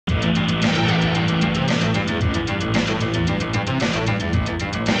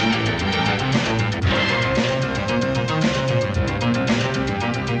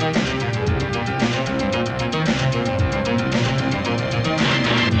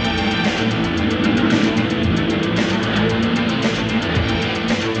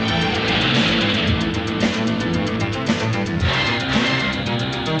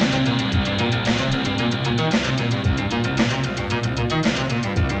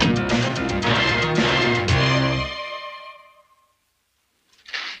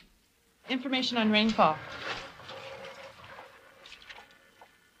information on rainfall.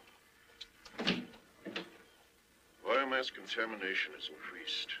 Biomass contamination has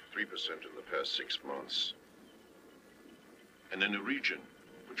increased 3% in the past 6 months. And in a region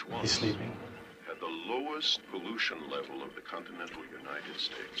which once had the lowest pollution level of the continental United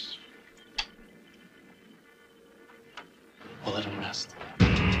States. We'll let him rest.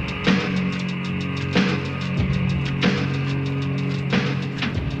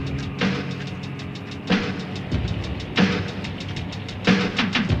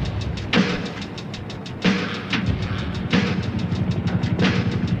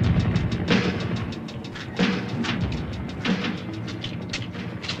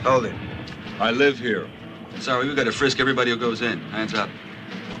 Hold it. I live here. Sorry, we've got to frisk everybody who goes in. Hands up.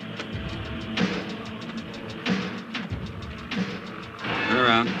 Turn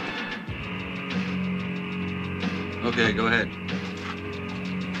around. Okay, go ahead.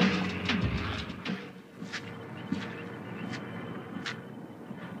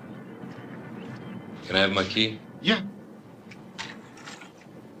 Can I have my key? Yeah.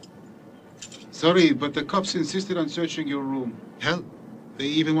 Sorry, but the cops insisted on searching your room. Hell, they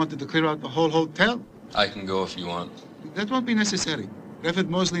even wanted to clear out the whole hotel. I can go if you want. That won't be necessary. Reverend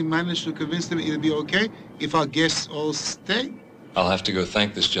Mosley managed to convince them it'll be okay if our guests all stay. I'll have to go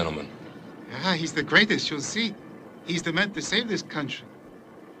thank this gentleman. Ah, he's the greatest, you'll see. He's the man to save this country.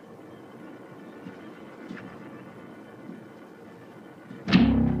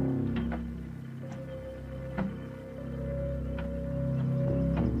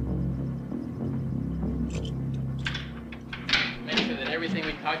 Make sure that everything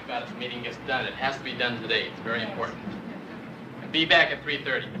we talked about at the meeting gets done. It has to be done today. It's very important. And be back at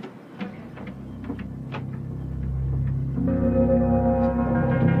 3:30.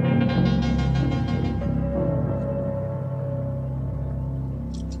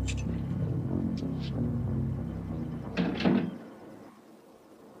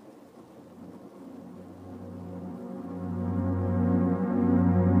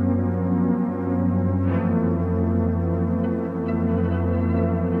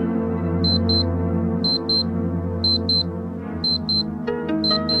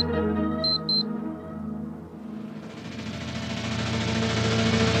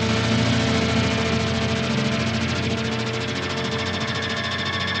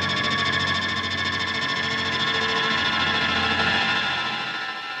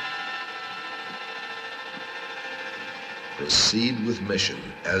 Proceed with mission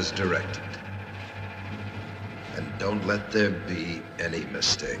as directed. And don't let there be any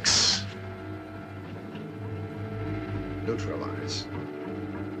mistakes. Neutralize.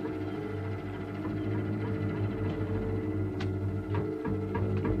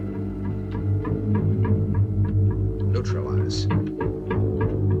 Neutralize.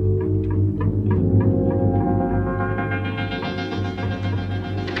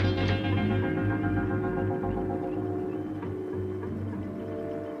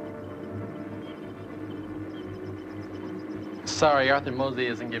 Sorry, Arthur Mosley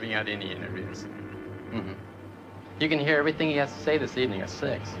isn't giving out any interviews. You can hear everything he has to say this evening at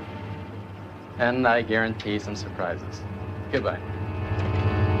 6. And I guarantee some surprises. Goodbye.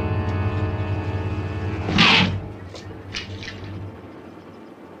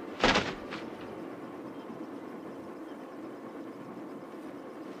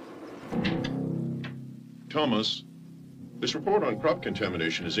 Thomas, this report on crop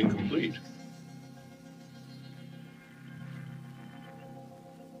contamination is incomplete.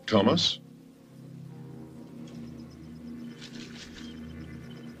 Thomas?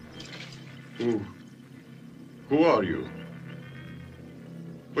 Who are you?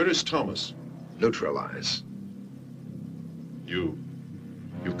 Where is Thomas? Neutralize. You've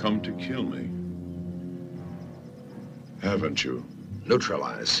come to kill me. Haven't you?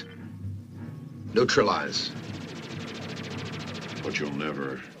 Neutralize. Neutralize. But you'll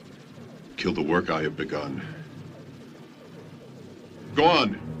never kill the work I have begun. Go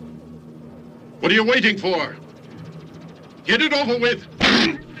on. What are you waiting for? Get it over with.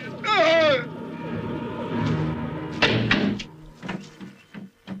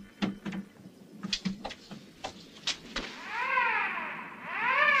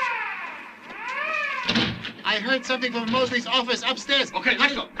 I heard something from Mosley's office upstairs. Okay,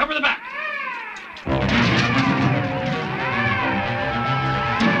 let's go. Cover the back.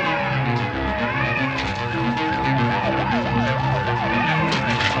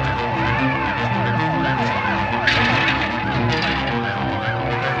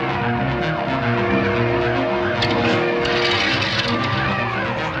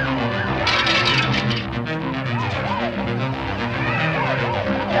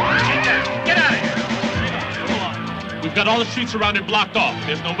 Get all the streets around it blocked off.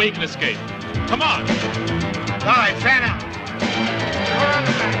 There's no way you can escape. Come on. All right, fan out. We're on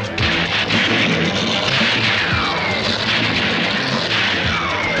the back.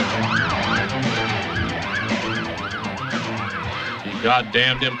 Be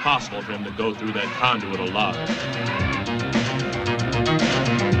goddamned impossible for him to go through that conduit alive.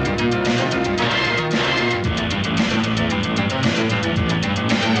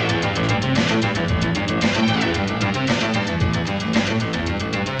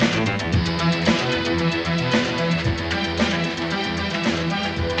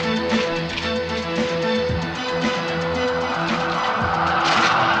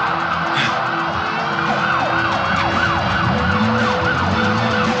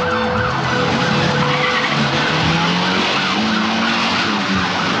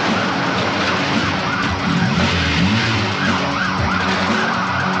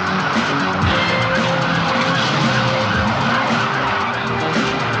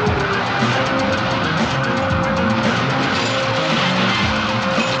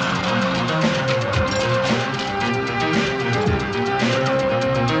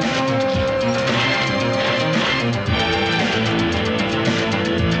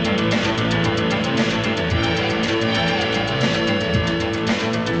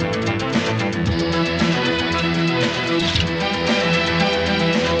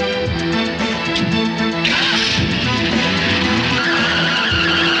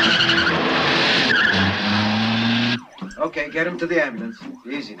 Okay, get him to the ambulance.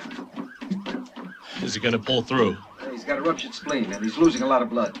 Easy now. Is he gonna pull through? He's got a ruptured spleen, and he's losing a lot of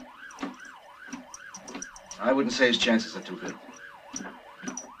blood. I wouldn't say his chances are too good.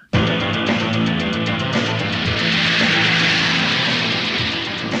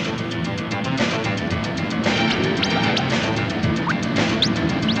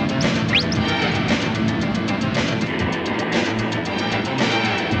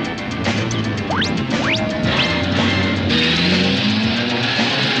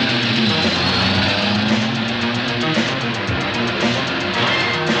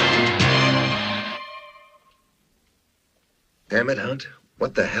 Damn it, Hunt.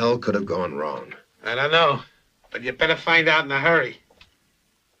 What the hell could have gone wrong? I don't know, but you better find out in a hurry.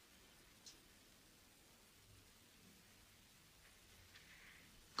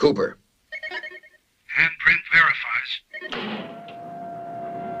 Cooper. Handprint verifies.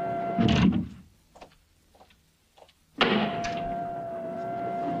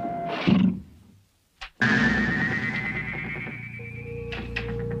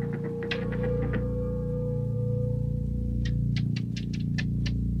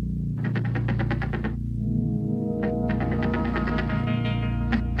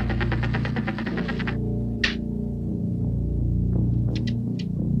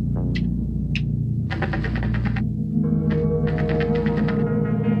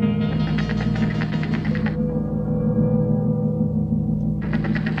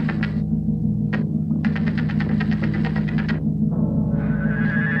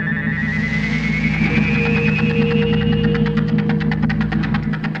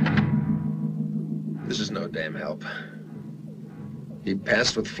 This is no damn help. He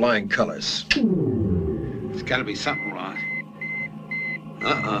passed with flying colors. There's got to be something wrong.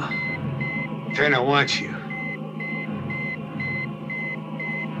 Turner wants you.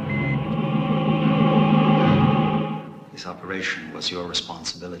 This operation was your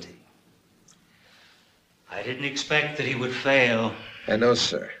responsibility. I didn't expect that he would fail. I know,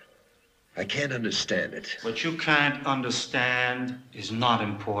 sir. I can't understand it. What you can't understand is not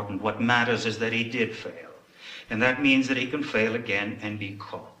important. What matters is that he did fail. And that means that he can fail again and be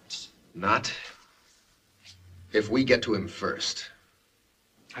caught. Not if we get to him first.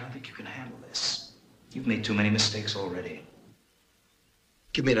 I don't think you can handle this. You've made too many mistakes already.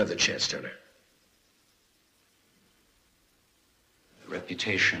 Give me another chance, Turner. The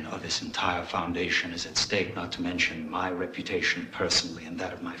reputation of this entire foundation is at stake, not to mention my reputation personally and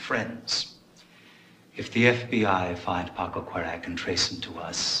that of my friends. If the FBI find Paco Querac and trace him to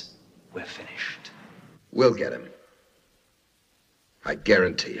us, we're finished. We'll get him. I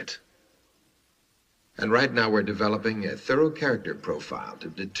guarantee it. And right now we're developing a thorough character profile to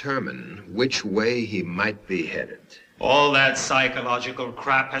determine which way he might be headed. All that psychological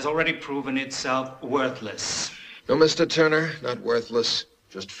crap has already proven itself worthless. No, Mr. Turner, not worthless,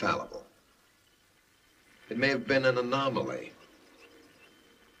 just fallible. It may have been an anomaly.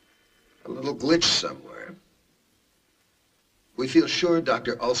 A little glitch somewhere. We feel sure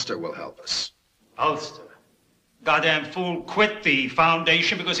Dr. Ulster will help us. Ulster? Goddamn fool quit the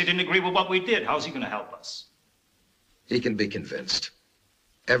foundation because he didn't agree with what we did. How's he going to help us? He can be convinced.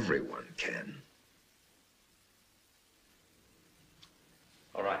 Everyone can.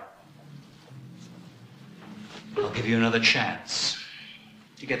 All right. I'll give you another chance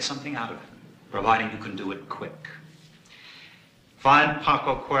to get something out of it, providing you can do it quick. Find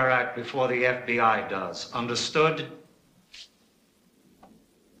Paco Querac before the FBI does. Understood?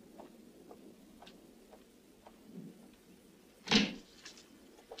 The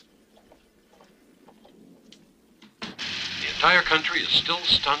entire country is still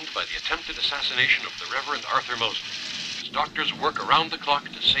stunned by the attempted assassination of the Reverend Arthur Mosley. As doctors work around the clock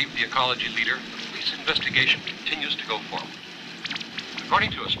to save the ecology leader, the police investigation continues to go forward.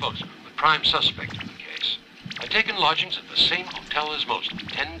 According to a spokesman, the prime suspect in the case had taken lodgings at the same hotel as Mosley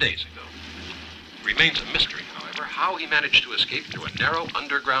 10 days ago. It remains a mystery, however, how he managed to escape through a narrow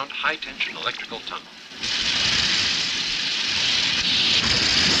underground high-tension electrical tunnel.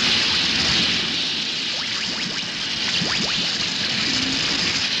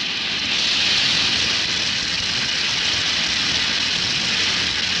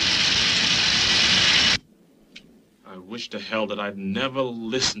 I wish to hell that I'd never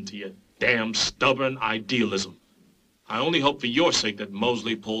listened to your damn stubborn idealism. I only hope for your sake that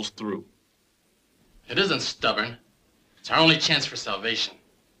Mosley pulls through. It isn't stubborn. It's our only chance for salvation.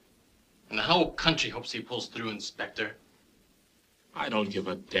 And the whole country hopes he pulls through, Inspector. I don't give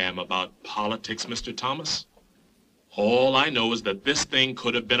a damn about politics, Mr. Thomas. All I know is that this thing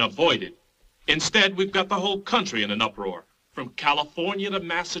could have been avoided. Instead, we've got the whole country in an uproar, from California to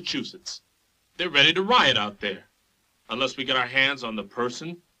Massachusetts. They're ready to riot out there, unless we get our hands on the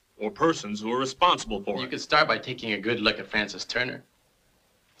person or persons who are responsible for it. You could start by taking a good look at Francis Turner.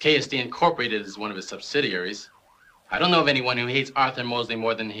 KSD Incorporated is one of his subsidiaries. I don't know of anyone who hates Arthur Mosley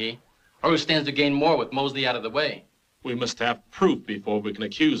more than he, or who stands to gain more with Mosley out of the way. We must have proof before we can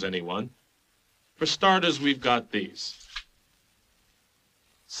accuse anyone. For starters, we've got these.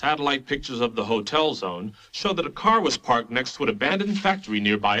 Satellite pictures of the hotel zone show that a car was parked next to an abandoned factory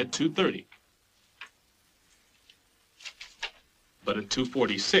nearby at 2:30. But at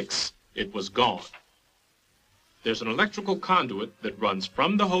 2:46, it was gone. There's an electrical conduit that runs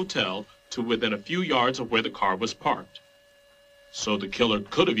from the hotel to within a few yards of where the car was parked. So the killer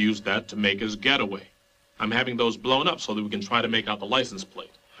could have used that to make his getaway. I'm having those blown up so that we can try to make out the license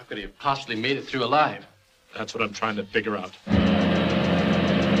plate. How could he have possibly made it through alive? That's what I'm trying to figure out.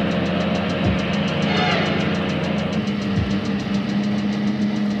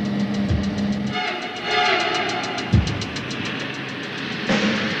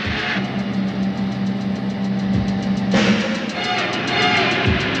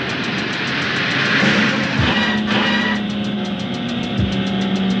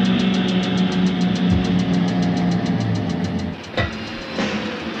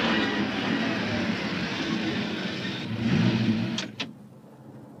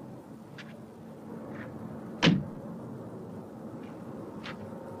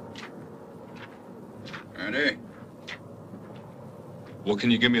 Ready? What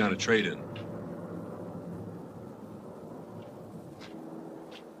can you give me on a trade-in?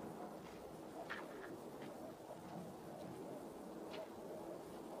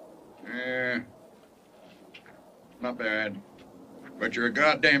 Not bad. But you're a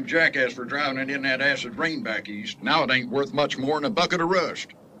goddamn jackass for driving it in that acid rain back east. Now it ain't worth much more than a bucket of rust.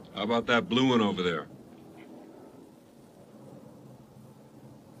 How about that blue one over there?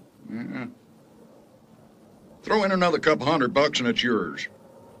 Throw in another couple $100 and it's yours.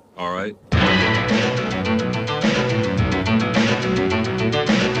 All right.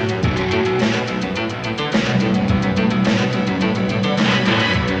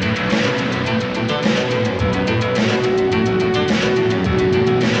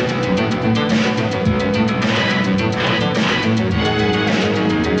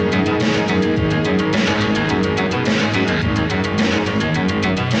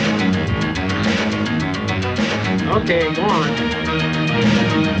 Okay, go on.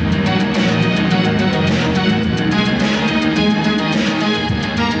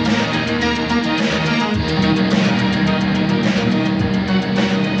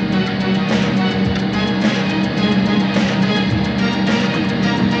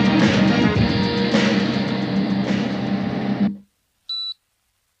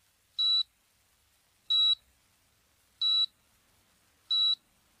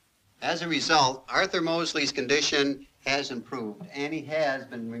 As a result, Arthur Mosley's condition has improved, and he has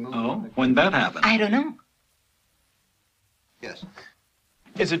been removed. Oh, when'd that happen? I don't know. Yes.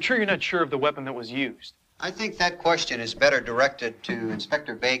 Is it true you're not sure of the weapon that was used? I think that question is better directed to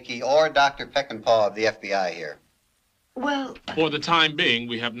Inspector Bakey or Dr. Peckinpah of the FBI here. Well... For the time being,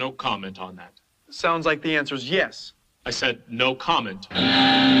 we have no comment on that. Sounds like the answer's yes. I said no comment.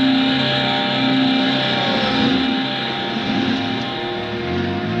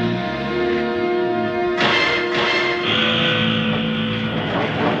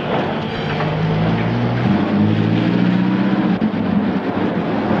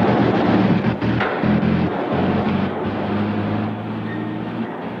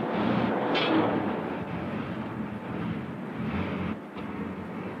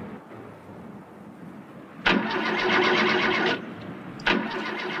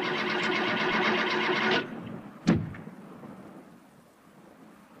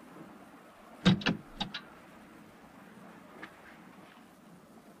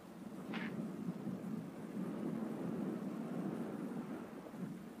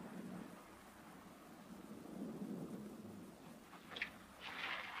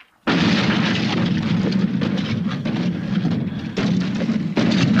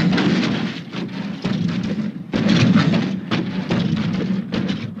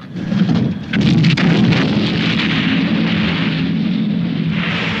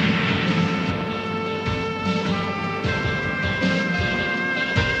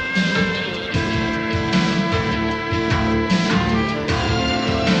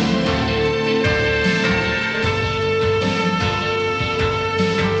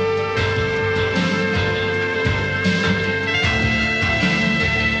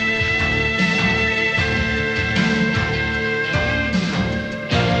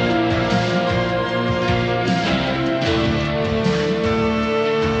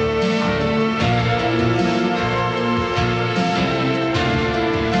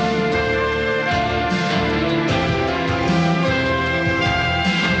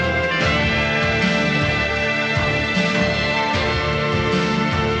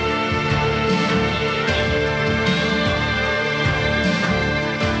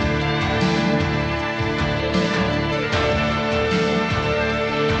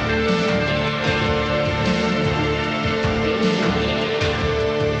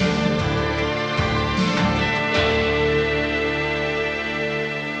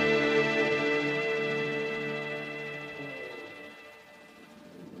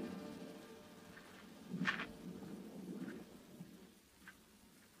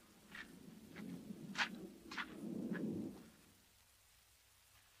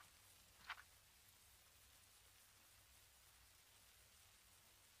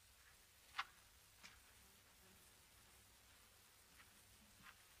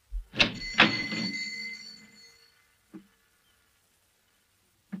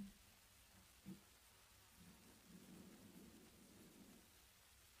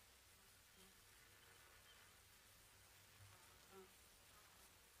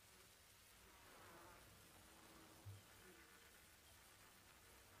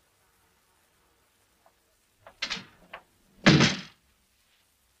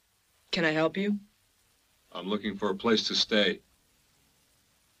 Can I help you? I'm looking for a place to stay.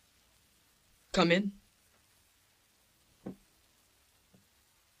 Come in.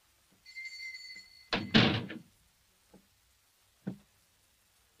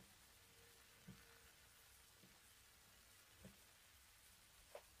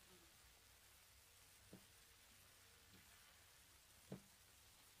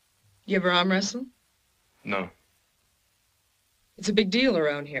 You ever arm wrestle? No. It's a big deal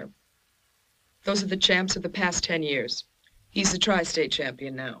around here. Those are the champs of the past 10 years. He's the tri-state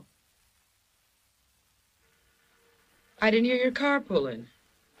champion now. I didn't hear your car pull in.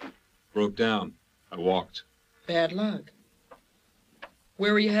 Broke down. I walked. Bad luck.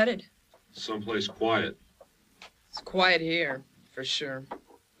 Where were you headed? Someplace quiet. It's quiet here, for sure.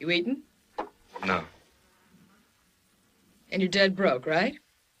 You eating? No. And you're dead broke, right?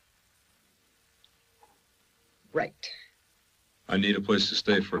 Right. I need a place to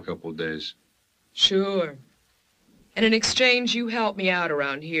stay for a couple of days. Sure. And in exchange, you help me out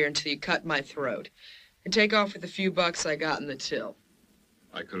around here until you cut my throat. And take off with the few bucks I got in the till.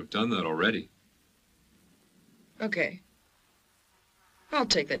 I could have done that already. Okay. I'll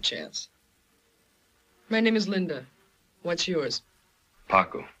take that chance. My name is Linda. What's yours?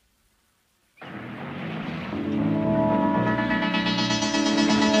 Paco.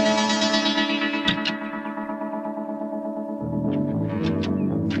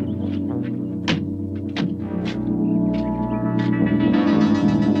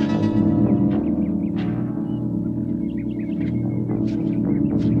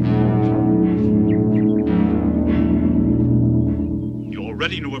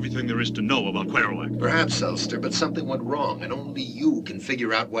 Everything there is to know about Kerouac. Perhaps, Ulster, but something went wrong, and only you can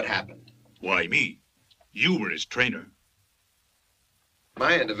figure out what happened. Why me? You were his trainer.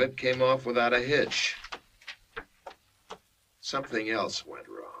 My end of it came off without a hitch. Something else went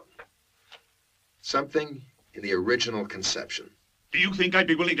wrong. Something in the original conception. Do you think I'd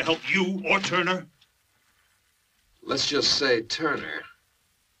be willing to help you or Turner? Let's just say Turner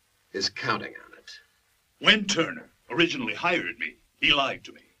is counting on it. When Turner originally hired me, he lied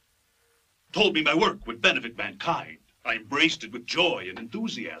to me. Told me my work would benefit mankind. I embraced it with joy and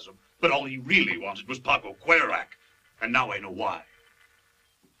enthusiasm, but all he really wanted was Paco Kerouac, and now I know why.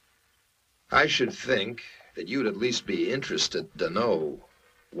 I should think that you'd at least be interested to know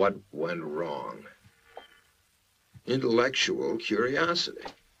what went wrong. Intellectual curiosity.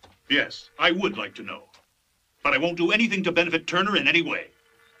 Yes, I would like to know. But I won't do anything to benefit Turner in any way.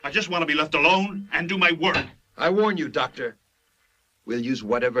 I just want to be left alone and do my work. I warn you, Doctor. We'll use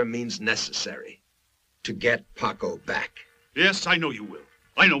whatever means necessary to get Paco back. Yes, I know you will.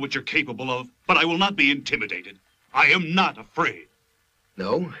 I know what you're capable of, but I will not be intimidated. I am not afraid.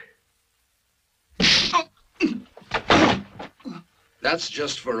 No? That's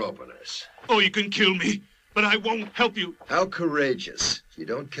just for openers. Oh, you can kill me, but I won't help you. How courageous. You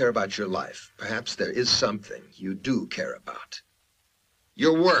don't care about your life. Perhaps there is something you do care about.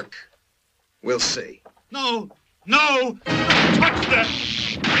 Your work. We'll see. No! No! Don't touch that!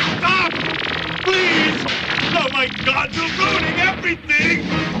 Stop! Please! Oh, my God, you're ruining everything!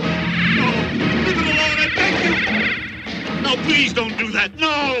 No! Leave it alone, I beg you! No, please don't do that!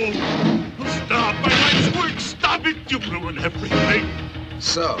 No! Stop! My life's work! Stop it! You've ruined everything!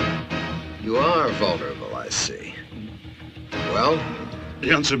 So, you are vulnerable, I see. Well?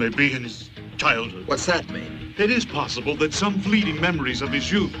 The answer may be in his childhood. What's that mean? It is possible that some fleeting memories of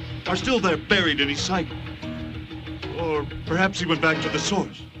his youth are still there buried in his psyche. Or perhaps he went back to the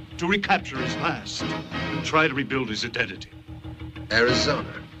source to recapture his past and try to rebuild his identity.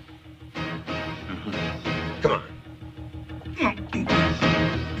 Arizona. Come on.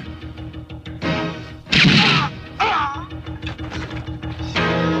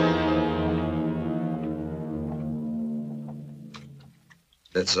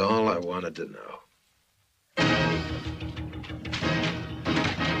 That's all I wanted to know.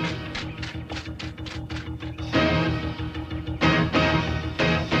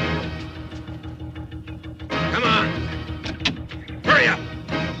 Come on. Hurry up.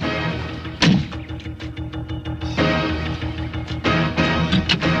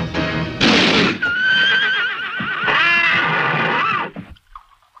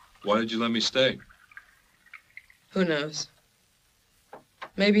 Why did you let me stay? Who knows?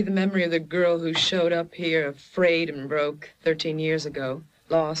 Maybe the memory of the girl who showed up here afraid and broke 13 years ago,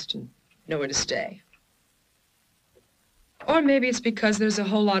 lost and nowhere to stay. Or maybe it's because there's a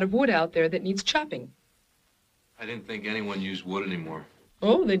whole lot of wood out there that needs chopping. I didn't think anyone used wood anymore.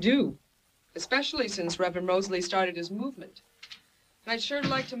 Oh, they do. Especially since Reverend Mosley started his movement. And I'd sure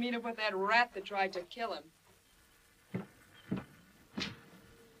like to meet up with that rat that tried to kill him.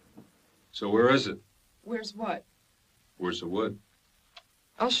 So where is it? Where's what? Where's the wood?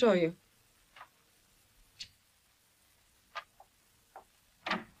 I'll show you.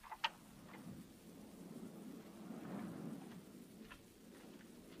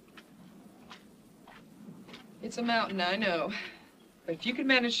 It's a mountain, I know. But if you can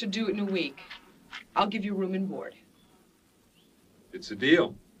manage to do it in a week, I'll give you room and board. It's a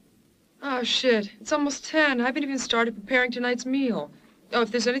deal. Oh, shit. It's almost 10. I haven't even started preparing tonight's meal. Oh, if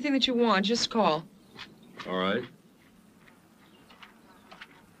there's anything that you want, just call. All right.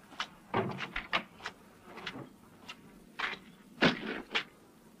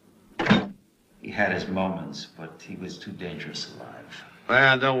 He had his moments, but he was too dangerous alive.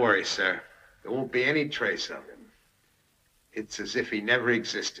 Well, don't worry, sir. There won't be any trace of him. It's as if he never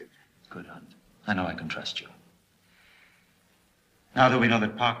existed. Good, Hunt. I know I can trust you. Now that we know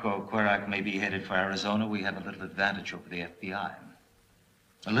that Paco Querac may be headed for Arizona, we have a little advantage over the FBI.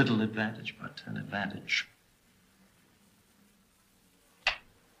 A little advantage, but an advantage.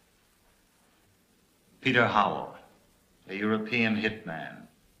 Peter Howell, a European hitman,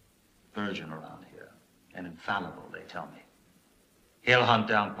 virgin around here, and infallible, they tell me. He'll hunt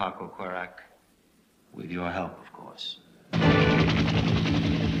down Paco Querac, with your help, of course.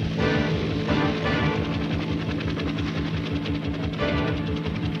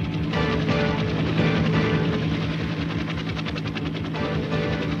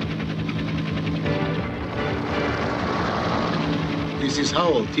 This is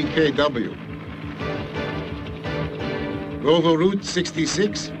Howell, TKW. Rover Route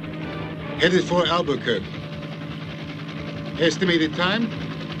 66, headed for Albuquerque. Estimated time,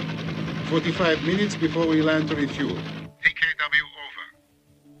 45 minutes before we land to refuel. TKW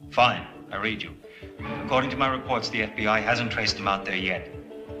over. Fine, I read you. According to my reports, the FBI hasn't traced him out there yet.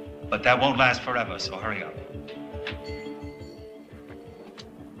 But that won't last forever, so hurry up.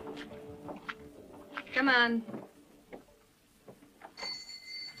 Come on.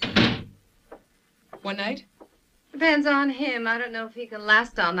 One night? Depends on him. I don't know if he can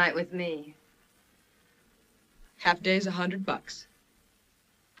last all night with me. Half day's $100.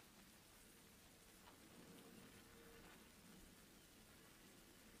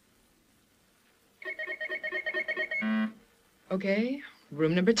 Okay,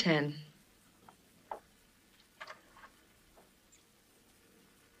 room number 10.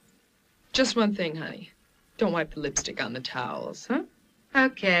 Just one thing, honey. Don't wipe the lipstick on the towels, huh?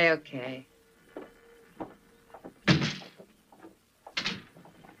 Okay, okay.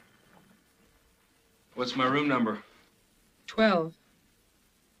 What's my room number? 12.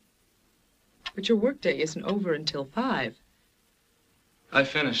 But your workday isn't over until 5. I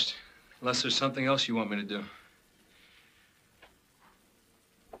finished. Unless there's something else you want me to do.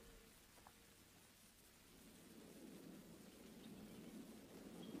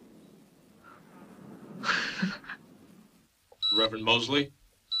 Reverend Mosley,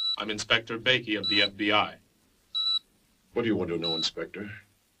 I'm Inspector Bakey of the FBI. What do you want to know, Inspector?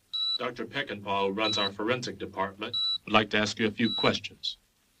 Dr. Peckinpah, who runs our forensic department, would like to ask you a few questions.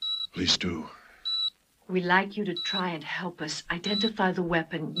 Please do. We'd like you to try and help us identify the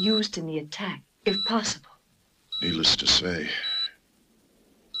weapon used in the attack, if possible. Needless to say,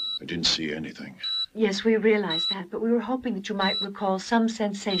 I didn't see anything. Yes, we realize that, but we were hoping that you might recall some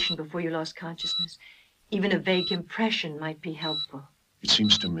sensation before you lost consciousness. Even a vague impression might be helpful. It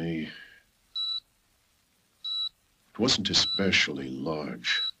seems to me it wasn't especially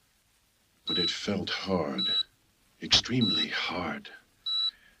large, but it felt hard, extremely hard.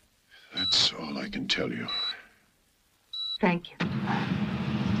 That's all I can tell you. Thank you.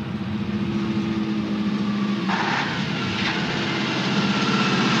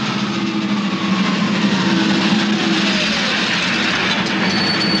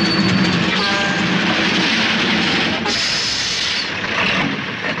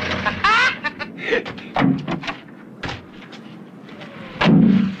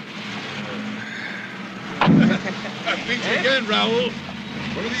 Again, Raoul.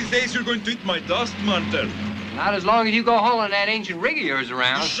 One of these days you're going to eat my dust mantle. Not as long as you go hauling that ancient rig of yours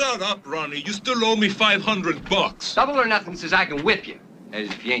around. Shut up, Ronnie. You still owe me $500. Double or nothing says I can whip you. As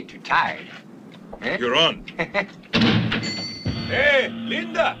if you ain't too tired. Eh? You're on. Hey,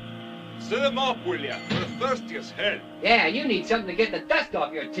 Linda. Set them up, will ya? We're thirsty as hell. Yeah, you need something to get the dust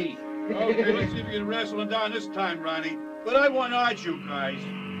off your teeth. Okay, let's see if you can wrestle them down this time, Ronnie. But I want to argue, you guys.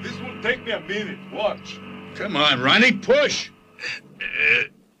 This will take me a minute. Watch. Come on, Ronnie, push.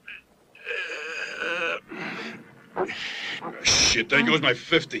 Shit, there goes my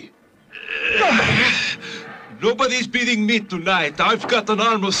 50. Nobody's beating me tonight. I've got an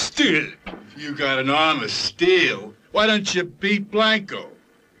arm of steel. If you got an arm of steel, why don't you beat Blanco?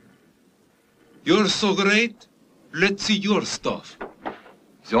 You're so great. Let's see your stuff.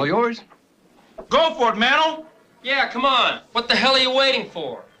 It's all yours? Go for it, Mantle. Yeah, come on. What the hell are you waiting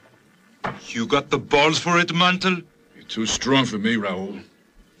for? You got the balls for it, Mantle? You're too strong for me, Raul.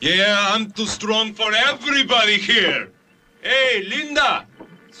 Yeah, I'm too strong for everybody here. Hey, Linda,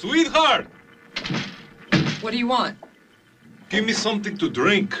 sweetheart. What do you want? Give me something to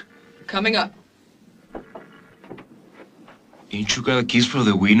drink. Coming up. Ain't you got a kiss for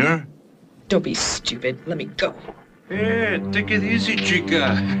the winner? Don't be stupid. Let me go. Hey, take it easy,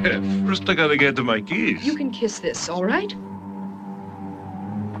 chica. First I gotta get to my kiss. You can kiss this, all right?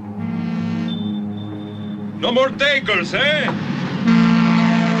 No more takers, eh?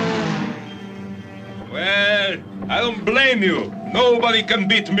 Well, I don't blame you. Nobody can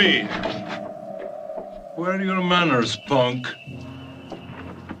beat me. Where are your manners, punk?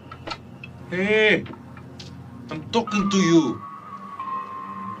 Hey, I'm talking to you.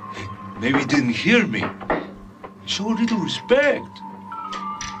 Maybe you didn't hear me. Show a little respect.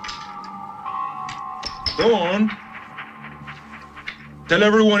 Go on. Tell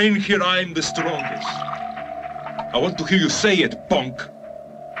everyone in here I'm the strongest. I want to hear you say it, punk.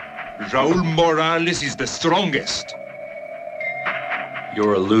 Raul Morales is the strongest.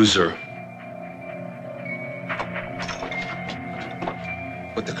 You're a loser.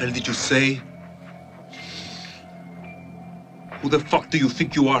 What the hell did you say? Who the fuck do you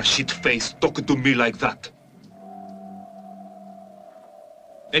think you are, shit-face, talking to me like that?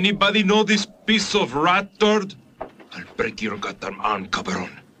 Anybody know this piece of rat turd? I'll break your goddamn arm,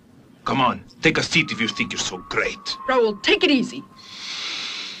 cabron. Come on, take a seat if you think you're so great. Raul, take it easy.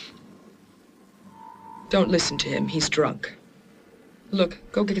 Don't listen to him. He's drunk. Look,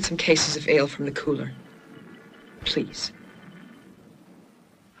 go get some cases of ale from the cooler. Please.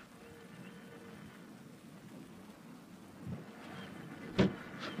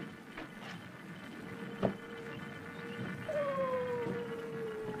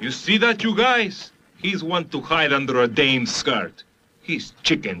 You see that, you guys? He's one to hide under a dame's skirt. He's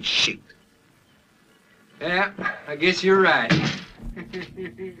chicken shit. Yeah, I guess you're right.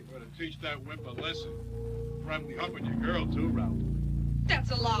 Better teach that wimp a lesson. Probably humping your girl, too, Raul.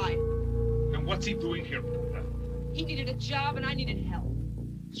 That's a lie. And what's he doing here? He needed a job and I needed help.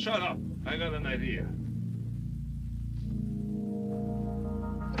 Shut up. I got an idea.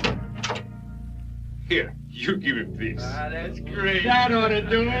 Here, you give him this. Ah, that's great. That ought to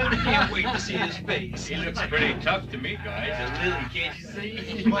do it. I can't wait to see his face. He looks pretty tough to me, guys. A lily, can't you see?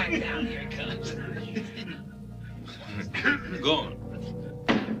 He's right down here comes. Go on.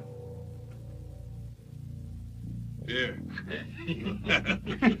 Here.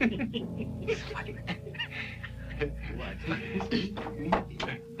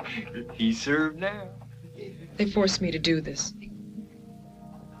 He's served now. They forced me to do this.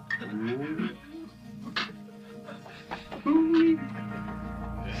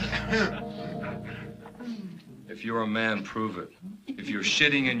 If you're a man, prove it. If you're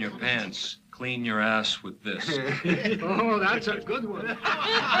shitting in your pants, clean your ass with this. Oh, that's a good one.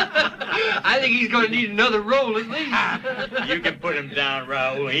 I think he's going to need another roll at least. You can put him down,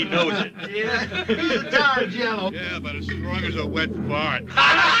 Raul. He knows it. Yeah. He's tired, Jello. Yeah, but as strong as a wet fart.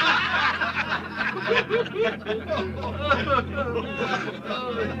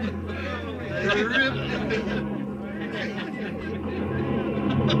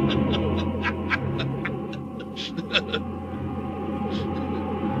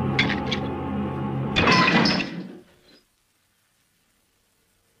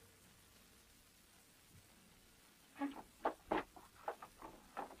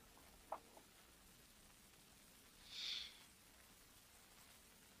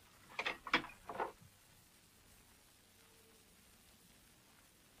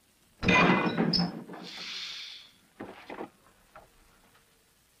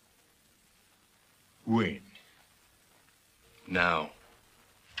 Win. Now.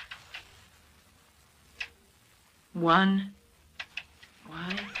 1.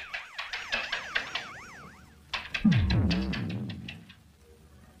 Why? You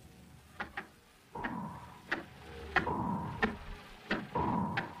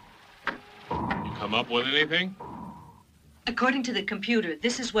come up with anything? According to the computer,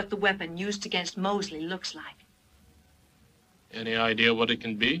 this is what the weapon used against Mosley looks like. Any idea what it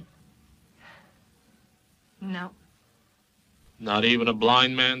can be? No. Not even a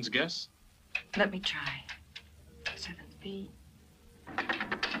blind man's guess? Let me try. 7 feet.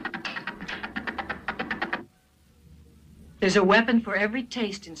 There's a weapon for every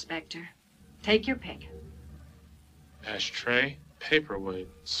taste, Inspector. Take your pick. Ashtray, paperweight,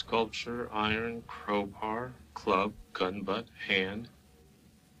 sculpture, iron, crowbar, club, gun butt, hand.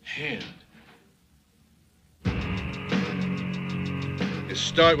 Hand. You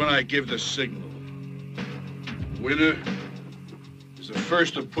start when I give the signal. Winner is the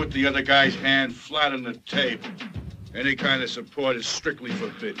first to put the other guy's hand flat on the table. Any kind of support is strictly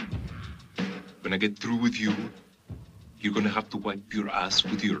forbidden. When I get through with you, you're gonna have to wipe your ass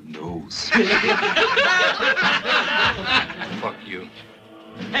with your nose. Fuck you.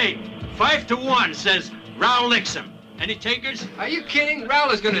 Hey, 5-1 says Raul licks him. Any takers? Are you kidding?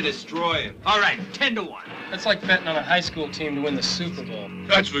 Raul is gonna destroy him. All right, 10-1. That's like betting on a high school team to win the Super Bowl.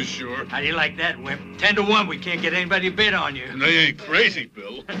 That's for sure. How do you like that, Wimp? 10-1, we can't get anybody to bid on you. And they ain't crazy,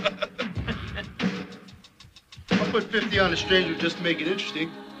 Bill. I'll put 50 on a stranger just to make it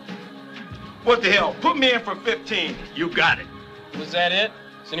interesting. What the hell? Put me in for 15. You got it. Was that it?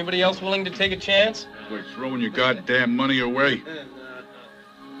 Is anybody else willing to take a chance? Like throwing your goddamn money away.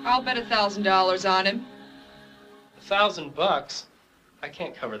 I'll bet $1,000 on him. $1,000? I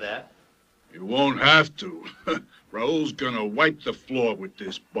can't cover that. You won't have to. Raul's gonna wipe the floor with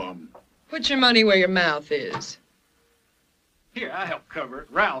this bum. Put your money where your mouth is. Here, I'll help cover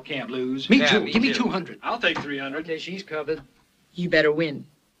it. Raul can't lose. Me too. Give me 200. I'll take 300. Okay, she's covered. You better win.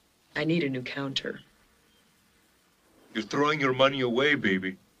 I need a new counter. You're throwing your money away,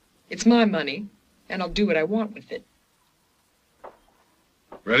 baby. It's my money, and I'll do what I want with it.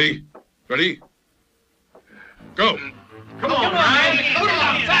 Ready? Ready? Go! Come on, man! Come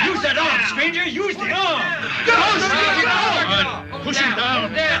on! Use that arm, stranger! Use the arm! Go, stranger! Push him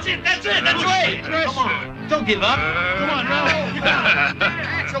down! That's it! That's it! That's right! Come on! Don't give up! Come on, Raul!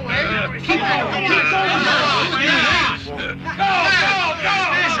 That's away! Keep going! Keep going! Go! Go!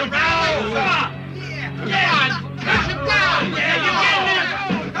 Raul! Yeah! Push him down! Yeah, you get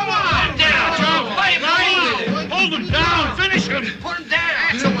him! Come on! Down! Fight him! Hold him down! Finish him! Put him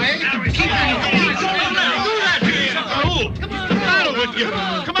down! That's away! Keep going!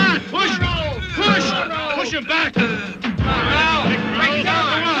 Come on, push! Push! Push him back! Break his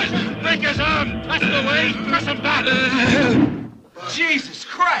arm! Break his arm! That's the way! Press him back! Jesus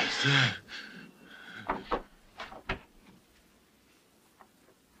Christ!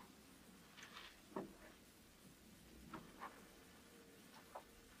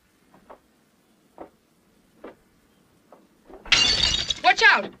 Watch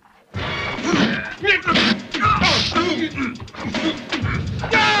out!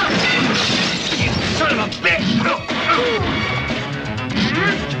 Son of a bitch!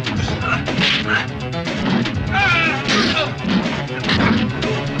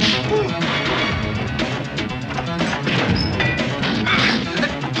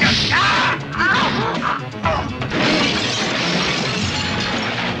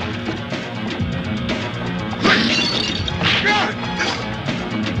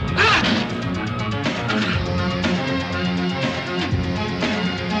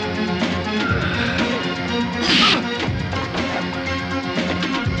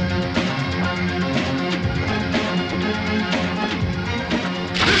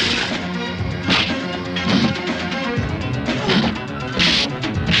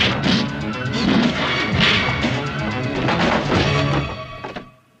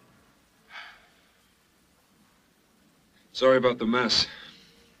 Sorry about the mess.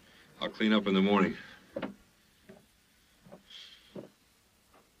 I'll clean up in the morning.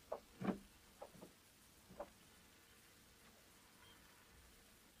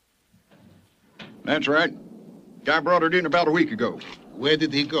 That's right. Guy brought it in about a week ago. Where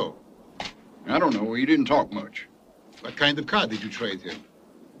did he go? I don't know. He didn't talk much. What kind of car did you trade him?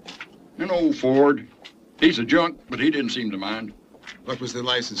 An old Ford. He's a junk, but he didn't seem to mind. What was the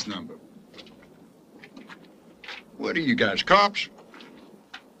license number? What are you guys, cops?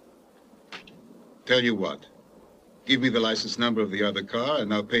 Tell you what. Give me the license number of the other car,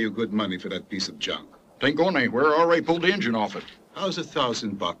 and I'll pay you good money for that piece of junk. Ain't going anywhere. I already pulled the engine off it. How's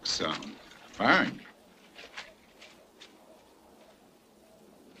 $1,000 sound? Fine.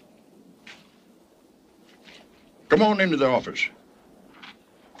 Come on into the office.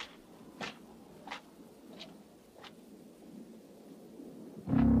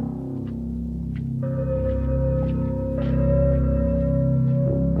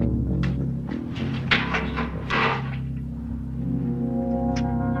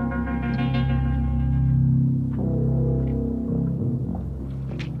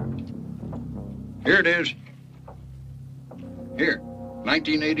 Here it is. Here,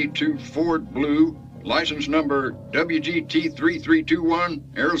 1982 Ford Blue, license number WGT3321,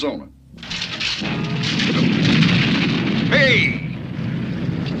 Arizona. Hey!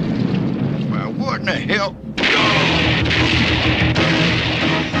 Well, what in the hell?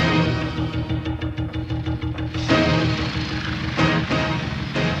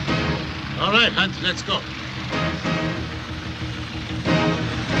 All right, Hunt, let's go.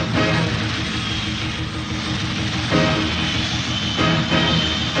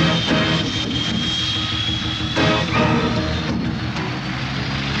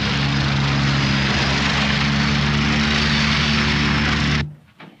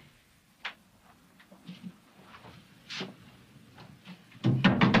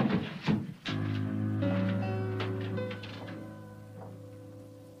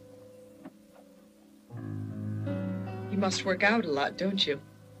 must work out a lot, don't you?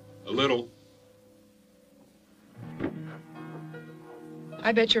 A little.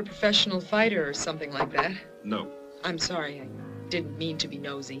 I bet you're a professional fighter or something like that. No. I'm sorry, I didn't mean to be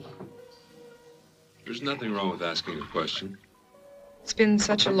nosy. There's nothing wrong with asking a question. It's been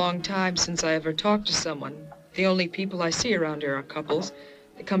such a long time since I ever talked to someone. The only people I see around here are couples.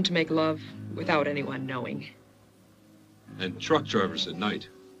 They come to make love without anyone knowing. And truck drivers at night.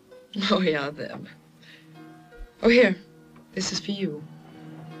 Oh, yeah, them. Oh, here. This is for you.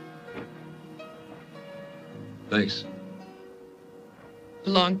 Thanks.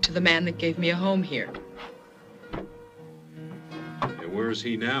 Belonged to the man that gave me a home here. And where is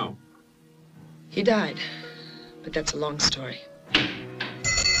he now? He died, but that's a long story.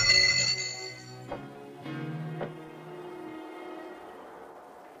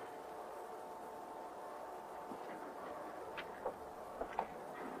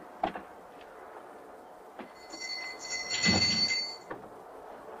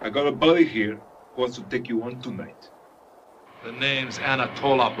 I got a buddy here who wants to take you on tonight. The name's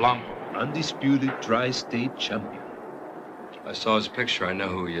Anatola Blanco. Undisputed tri-state champion. I saw his picture. I know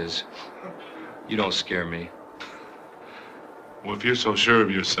who he is. You don't scare me. Well, if you're so sure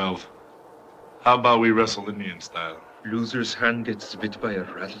of yourself, how about we wrestle Indian style? Loser's hand gets bit by a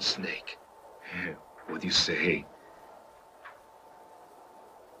rattlesnake. What do you say?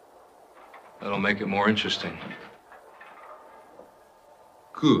 That'll make it more interesting.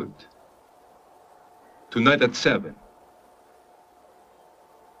 Good. Tonight at 7.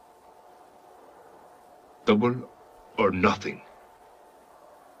 Double or nothing.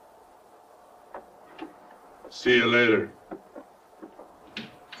 See you later.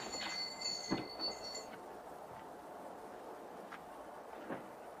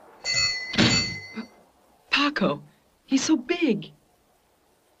 Paco, he's so big.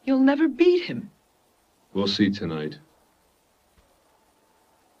 You'll never beat him. We'll see tonight.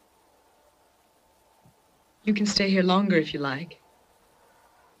 You can stay here longer if you like.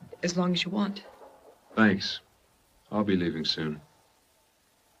 As long as you want. Thanks. I'll be leaving soon.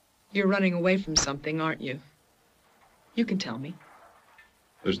 You're running away from something, aren't you? You can tell me.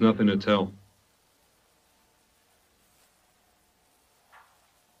 There's nothing to tell.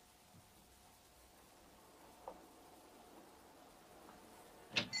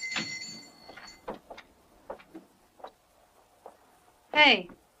 Hey,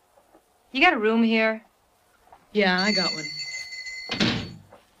 you got a room here? Yeah, I got one.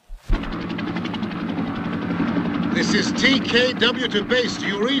 This is TKW to base. Do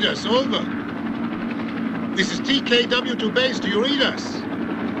you read us? Over. This is TKW to base. Do you read us?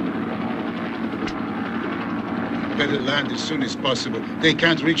 Better land as soon as possible. They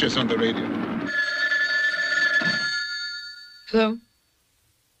can't reach us on the radio. Hello?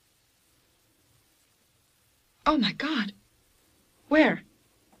 Oh, my God. Where?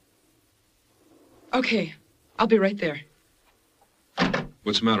 Okay, I'll be right there.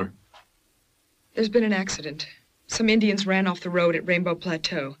 What's the matter? There's been an accident. Some Indians ran off the road at Rainbow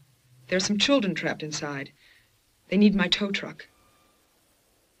Plateau. There are some children trapped inside. They need my tow truck.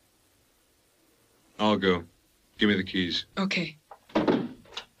 I'll go. Give me the keys. Okay.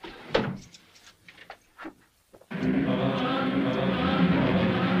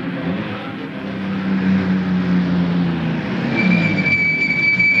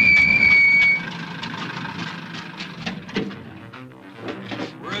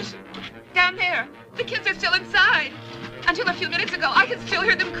 Where is it? Down there. The kids are still inside. Until a few minutes ago, I could still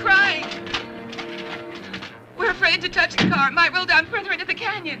hear them crying. We're afraid to touch the car. It might roll down further into the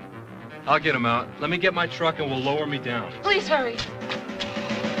canyon. I'll get him out. Let me get my truck and we'll lower me down. Please hurry.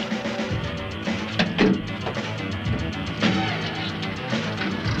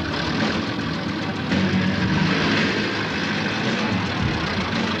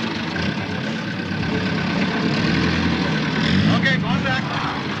 Okay, going back.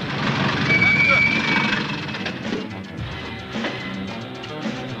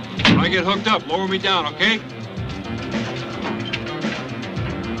 When I get hooked up, lower me down, okay?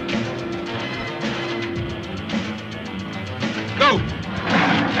 Go!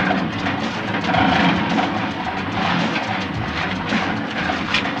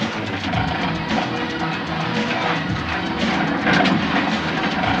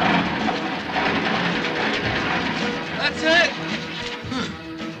 That's it.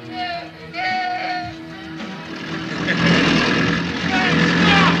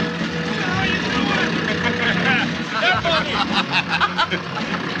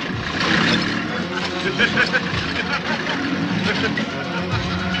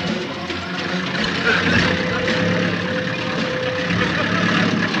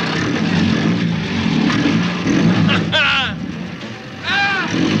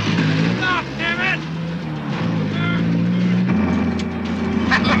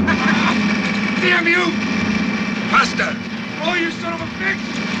 Damn you! Faster! Oh, you son of a bitch!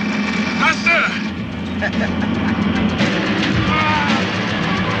 Faster!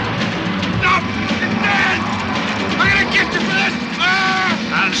 Stop! It's dead! I'm gonna get you for this!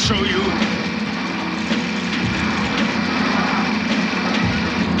 I'll show you.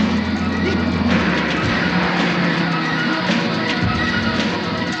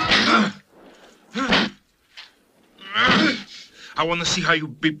 I want to see how you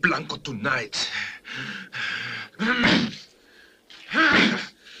beat Blanco tonight. I couldn't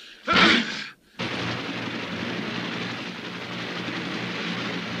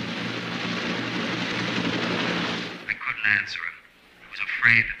answer him. I was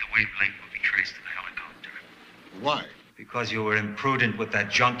afraid that the wavelength would be traced to the helicopter. Why? Because you were imprudent with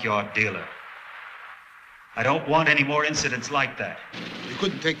that junkyard dealer. I don't want any more incidents like that. You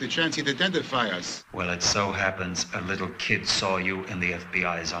couldn't take the chance he'd identify us. Well, it so happens a little kid saw you and the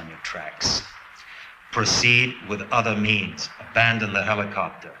FBI is on your tracks. Proceed with other means. Abandon the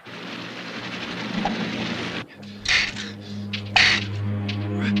helicopter.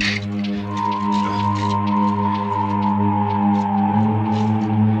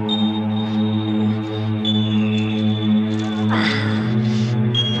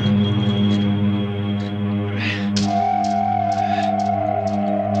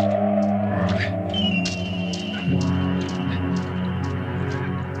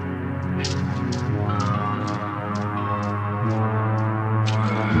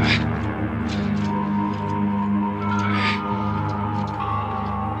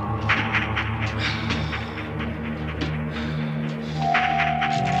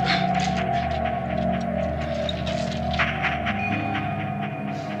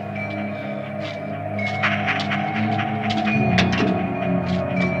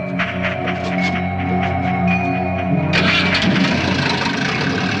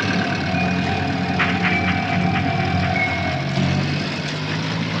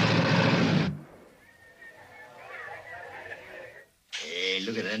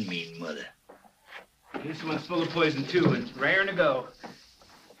 This one's full of poison, too, and raring to go.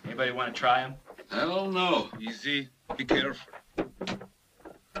 Anybody want to try them? Hell no. Easy. Be careful.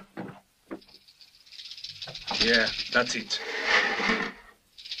 Yeah, that's it.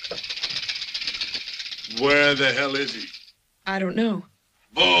 Where the hell is he? I don't know.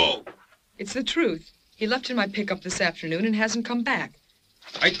 Bull! It's the truth. He left in my pickup this afternoon and hasn't come back.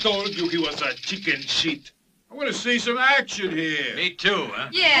 I told you he was a chicken shit. I want to see some action here. Me too, huh?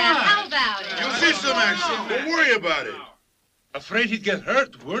 Yeah, how about it? You'll see some action. Don't worry about it. Afraid he'd get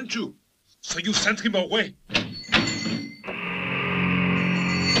hurt, weren't you? So you sent him away.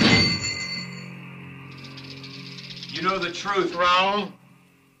 You know the truth, Raoul.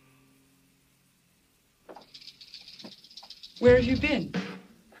 Where have you been?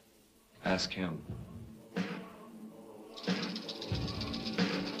 Ask him.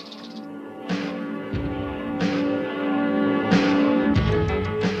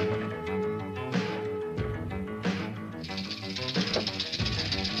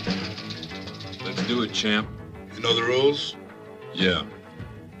 Let's do it, champ. You know the rules? Yeah.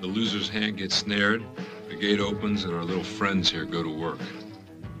 The loser's hand gets snared, the gate opens, and our little friends here go to work.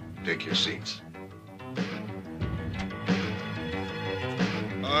 Take your seats.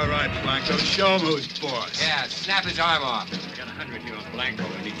 All right, Blanco, show him who's boss. Yeah, snap his arm off. I got 100 here on Blanco.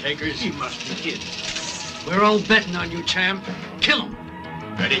 Any takers? He must be kidding. We're all betting on you, champ. Kill him.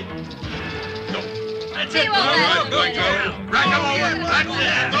 Ready? Go. That's it. All right, Blanco. Rack him over. That's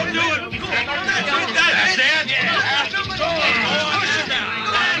it. Don't do it. That's it. Yeah. Push him down.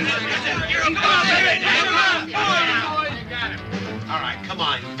 You're a boss, baby. All right, come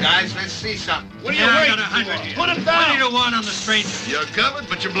on, you guys. Let's see something. What are you waiting for? Put him down. 20 to 1 on the stranger. You're covered,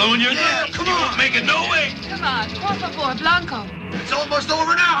 but you're blowing your nose. Come on. Make it no way. Come on, por favor, Blanco. It's almost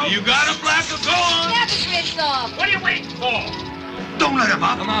over now. You got him, Blanco. Go on. Snap his wrist off. What are you waiting for? Don't let him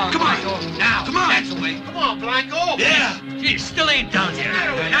up. Come on, Come on. Blanco. Now. Come on. That's the way. Come on, Blanco. Yeah. He still ain't done yet.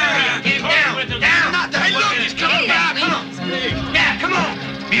 Now, get him down. Down. Not that. Hey, look, he's coming back. Come on. Yeah, come on.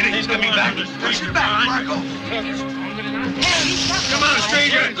 Mira, he's coming back. Push it back, Blanco. Come on,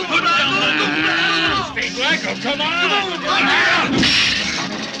 stranger. Put him down. Blanco, come on. Come on, Blanco.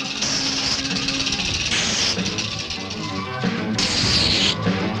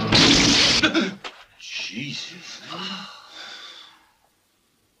 Jesus.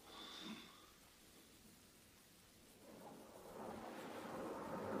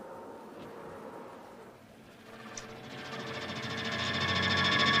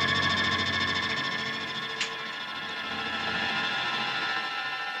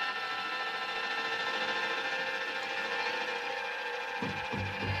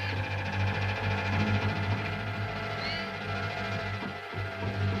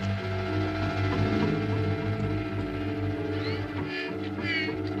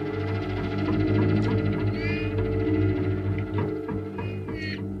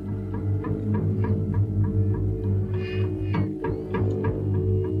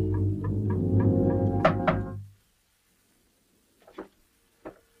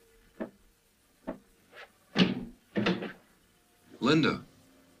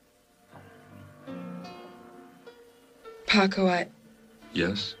 Paco,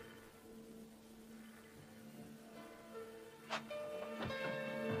 Yes?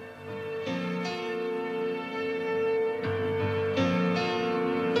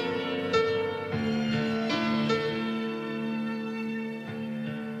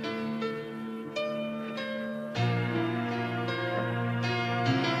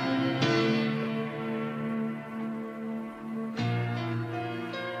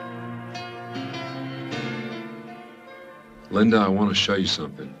 Linda, I want to show you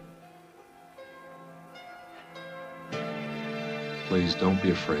something. Please, don't be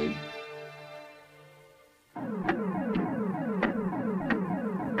afraid.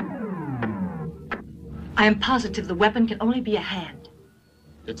 I am positive the weapon can only be a hand.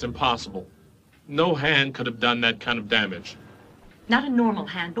 It's impossible. No hand could have done that kind of damage. Not a normal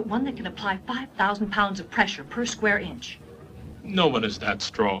hand, but one that can apply 5,000 pounds of pressure per square inch. No one is that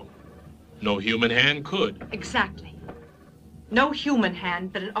strong. No human hand could. Exactly. No human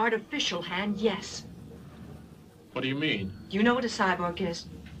hand, but an artificial hand, yes. What do you mean? Do you know what a cyborg is?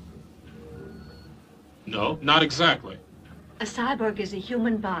 No, not exactly. A cyborg is a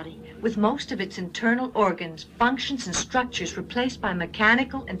human body with most of its internal organs, functions, and structures replaced by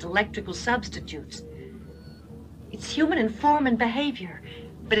mechanical and electrical substitutes. It's human in form and behavior,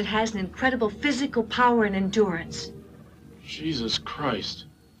 but it has an incredible physical power and endurance. Jesus Christ.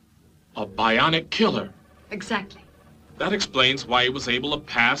 A bionic killer. Exactly. That explains why he was able to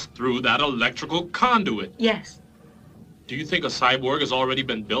pass through that electrical conduit. Yes. Do you think a cyborg has already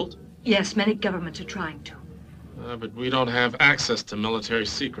been built? Yes, many governments are trying to. But we don't have access to military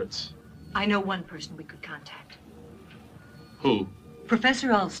secrets. I know one person we could contact. Who?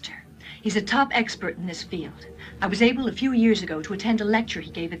 Professor Ulster. He's a top expert in this field. I was able a few years ago to attend a lecture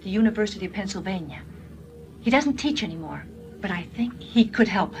he gave at the University of Pennsylvania. He doesn't teach anymore, but I think he could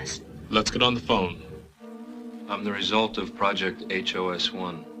help us. Let's get on the phone. I'm the result of Project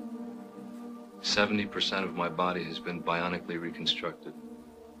HOS-1. 70% of my body has been bionically reconstructed.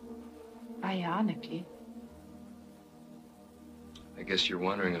 Bionically? I guess you're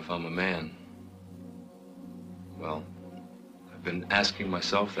wondering if I'm a man. Well, I've been asking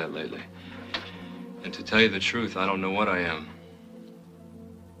myself that lately. And to tell you the truth, I don't know what I am.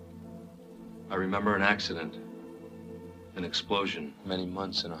 I remember an accident, an explosion, many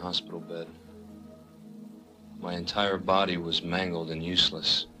months in a hospital bed. My entire body was mangled and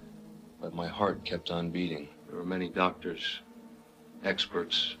useless, but my heart kept on beating. There were many doctors,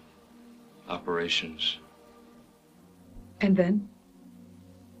 experts, operations. And then?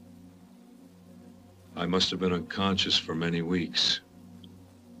 I must have been unconscious for many weeks.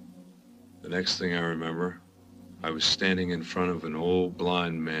 The next thing I remember, I was standing in front of an old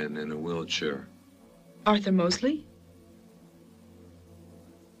blind man in a wheelchair. Arthur Mosley?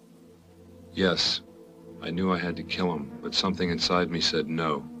 Yes. I knew I had to kill him, but something inside me said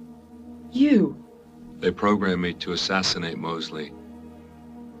no. You? They programmed me to assassinate Mosley.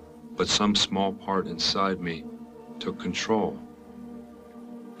 But some small part inside me took control.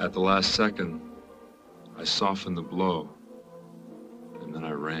 At the last second, I softened the blow, and then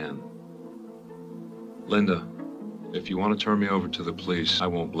I ran. Linda, if you want to turn me over to the police, I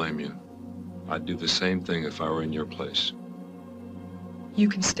won't blame you. I'd do the same thing if I were in your place. You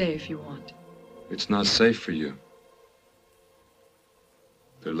can stay if you want. It's not safe for you.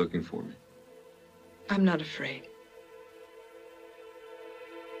 They're looking for me. I'm not afraid.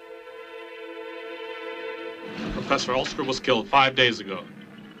 Professor Ulster was killed 5 days ago.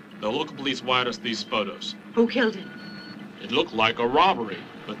 The local police wired us these photos. Who killed him? It looked like a robbery,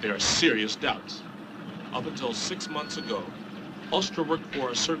 but there are serious doubts. Up until 6 months ago, Ulster worked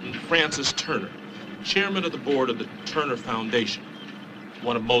for a certain Francis Turner, chairman of the board of the Turner Foundation,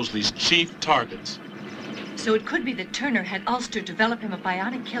 one of Mosley's chief targets. So it could be that Turner had Ulster develop him a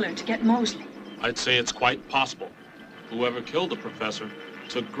bionic killer to get Mosley. I'd say it's quite possible. Whoever killed the professor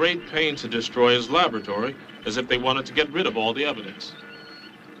took great pains to destroy his laboratory, as if they wanted to get rid of all the evidence.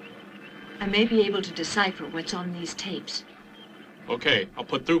 I may be able to decipher what's on these tapes. Okay, I'll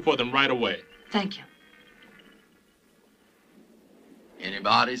put through for them right away. Thank you. Any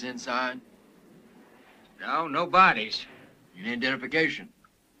bodies inside? No, no bodies. Any identification?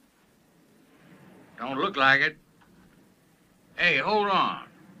 Don't look like it. Hey, hold on.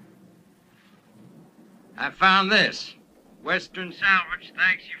 I found this. Western Salvage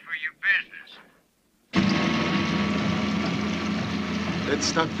thanks you for your business. Let's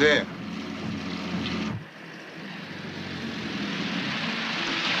stop there.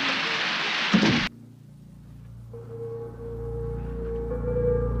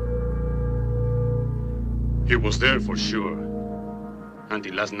 He was there for sure.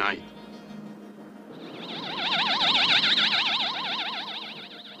 Until last night.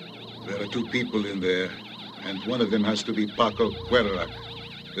 There are 2 people in there, and one of them has to be Paco Cuerrac.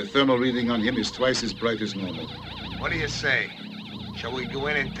 The thermal reading on him is twice as bright as normal. What do you say? Shall we go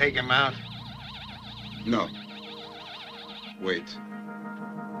in and take him out? No. Wait.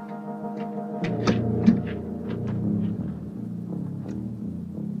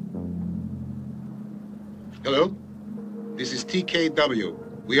 Hello? This is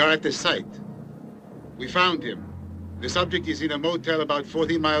TKW. We are at the site. We found him. The subject is in a motel about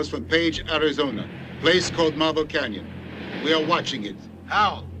 40 miles from Page, Arizona. Place called Marble Canyon. We are watching it.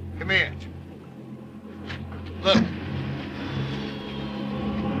 Howell, come here. Look.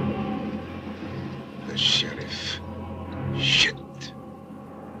 The sheriff. Shit.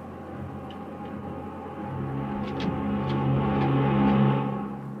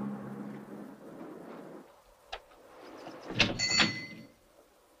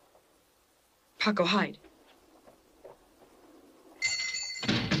 Paco, hide.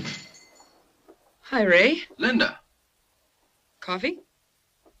 Hi, Ray. Linda. Coffee?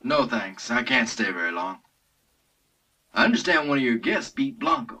 No, thanks. I can't stay very long. I understand one of your guests beat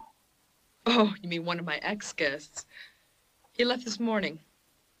Blanco. Oh, you mean one of my ex-guests. He left this morning.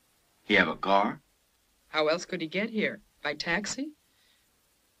 He have a car? How else could he get here? By taxi?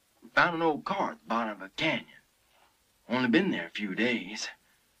 We found an old car at the bottom of a canyon. Only been there a few days.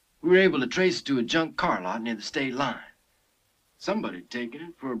 We were able to trace it to a junk car lot near the state line. Somebody had taken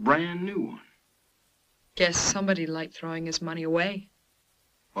it for a brand new one. Guess somebody liked throwing his money away.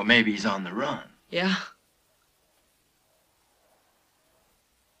 Or maybe he's on the run. Yeah.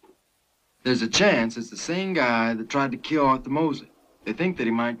 There's a chance it's the same guy that tried to kill Arthur Mosley. They think that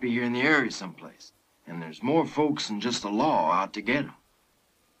he might be here in the area someplace. And there's more folks than just the law out to get him.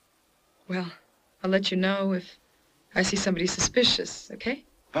 Well, I'll let you know if I see somebody suspicious, okay?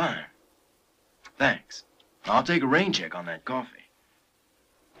 Fine. Thanks. I'll take a rain check on that coffee.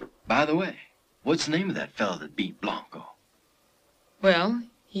 By the way, what's the name of that fella that beat Blanco? Well,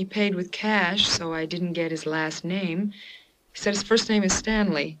 he paid with cash, so I didn't get his last name. He said his first name is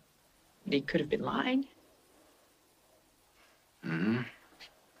Stanley. But he could have been lying. Mm-hmm.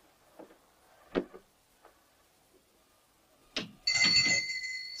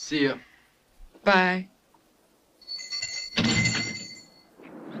 See ya. Bye.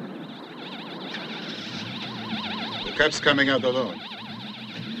 The cap's coming out alone.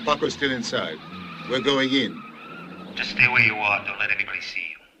 Paco's still inside. We're going in. Just stay where you are. Don't let anybody see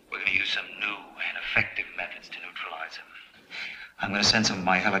you. We're going to use some new and effective methods to neutralize him. I'm going to send some of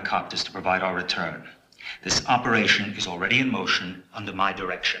my helicopters to provide our return. This operation is already in motion under my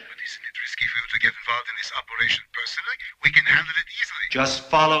direction. But isn't it risky for you to get involved in this operation personally? We can handle it easily. Just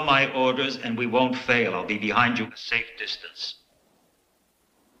follow my orders and we won't fail. I'll be behind you a safe distance.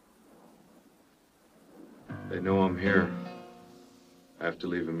 They know I'm here. I have to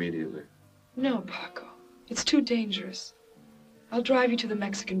leave immediately. No, Paco. It's too dangerous. I'll drive you to the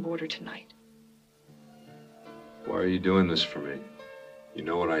Mexican border tonight. Why are you doing this for me? You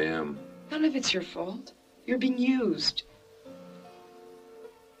know what I am. None of it's your fault. You're being used.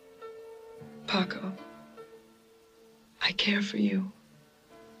 Paco, I care for you.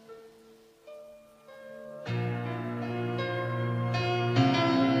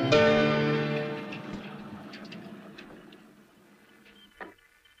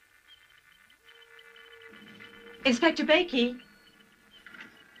 Inspector Bakey,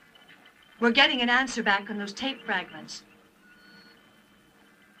 we're getting an answer back on those tape fragments.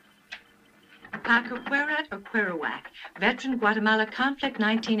 Paco Cuerrac or Cuerrac, veteran Guatemala conflict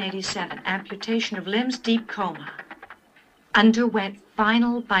 1987, amputation of limbs, deep coma. Underwent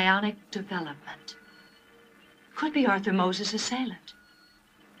final bionic development. Could be Arthur Moses' assailant.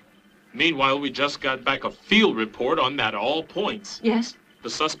 Meanwhile, we just got back a field report on that all points. Yes? The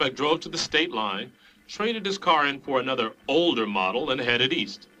suspect drove to the state line, traded his car in for another older model, and headed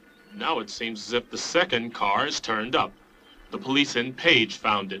east. Now it seems as if the second car is turned up. The police in Page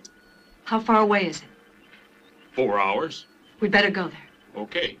found it. How far away is it? 4 hours. We'd better go there.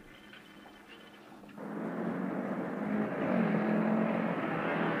 Okay.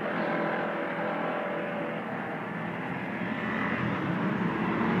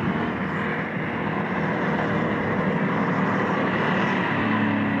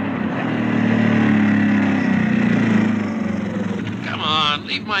 Come on,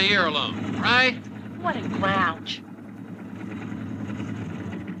 leave my ear alone, right? What a grouch.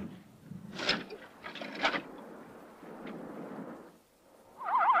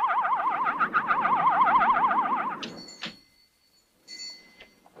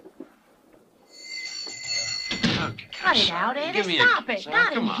 Cut it out, Eddie. Give me Stop a it. son,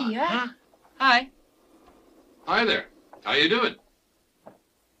 Not in come on, here. huh? Hi. Hi there. How you doing?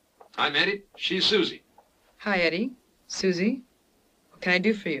 I'm Eddie. She's Susie. Hi, Eddie. Susie. What can I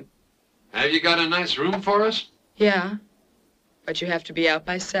do for you? Have you got a nice room for us? Yeah, but you have to be out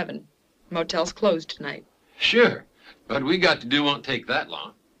by 7. Motel's closed tonight. Sure. What we got to do won't take that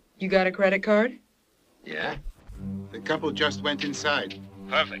long. You got a credit card? Yeah. The couple just went inside.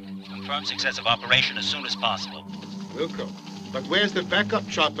 Perfect. Confirm success of operation as soon as possible. Wilco, but where's the backup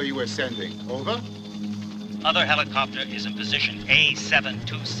chopper you were sending? Over? Other helicopter is in position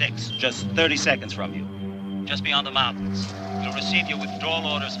A726, just 30 seconds from you. Just beyond the mountains. We'll receive your withdrawal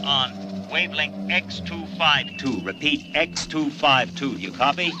orders on wavelength X252. Repeat, X252. Do you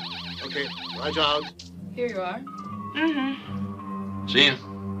copy? Okay, roger out. Here you are. Mm-hmm. See ya.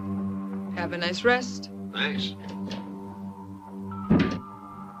 Have a nice rest. Thanks.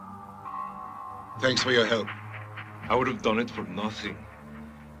 Thanks for your help. I would have done it for nothing.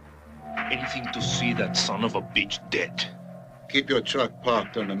 Anything to see that son of a bitch dead. Keep your truck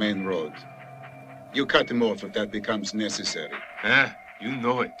parked on the main road. You cut him off if that becomes necessary. You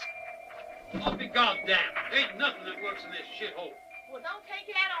know it. I'll be goddamn. Ain't nothing that works in this shithole. Well, don't take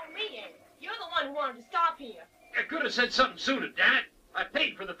it out on me, Ed. You're the one who wanted to stop here. I could have said something sooner, damn it. I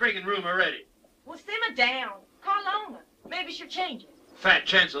paid for the friggin' room already. Well, simmer down. Call Lona. Maybe she'll change it. Fat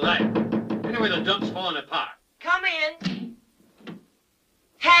chance of that. Anyway, the dump's falling apart. Come in.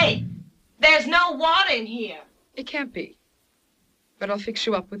 Hey, there's no water in here. It can't be. But I'll fix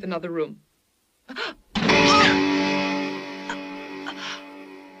you up with another room.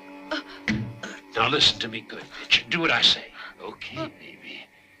 Now listen to me good, bitch. Do what I say. Okay, baby.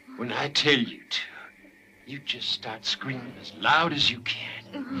 When I tell you to, you just start screaming as loud as you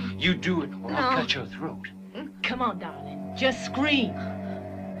can. You do it or I'll cut your throat. Come on, darling. Just scream.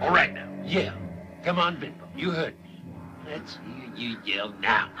 All right now, yell. Come on, Bimbo. You heard me. Let's hear you yell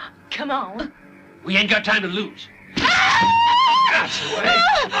now. Come on. We ain't got time to lose. That's the way.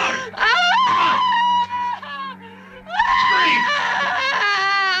 Come on. Scream.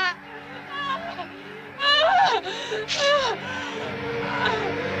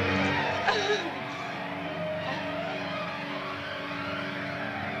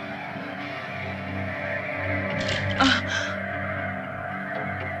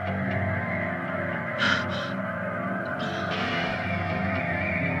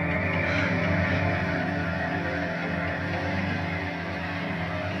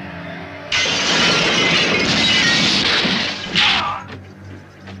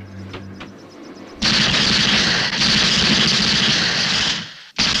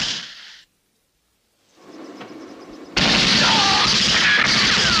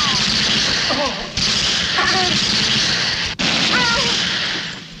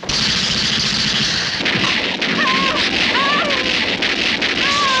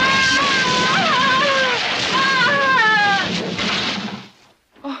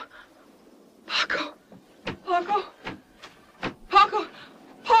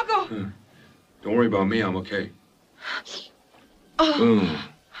 Don't worry about me, I'm okay. Come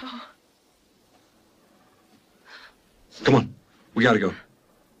on, we gotta go.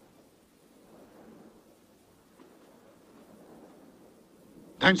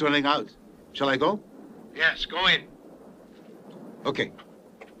 Time's running out. Shall I go? Yes, go in. Okay.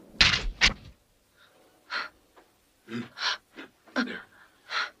 There.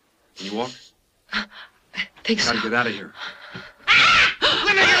 Can you walk? Think so. Gotta get out of here.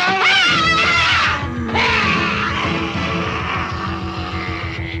 Let me get away!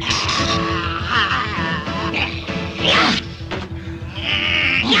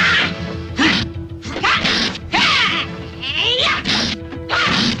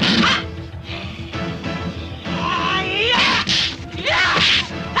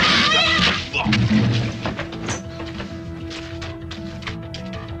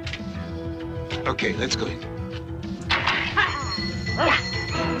 Okay, let's go in.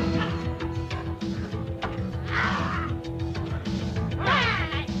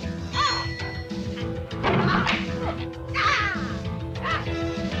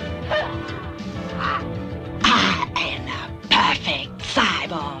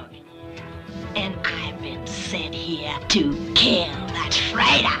 And I've been sent here to kill that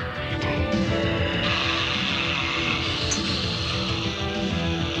traitor.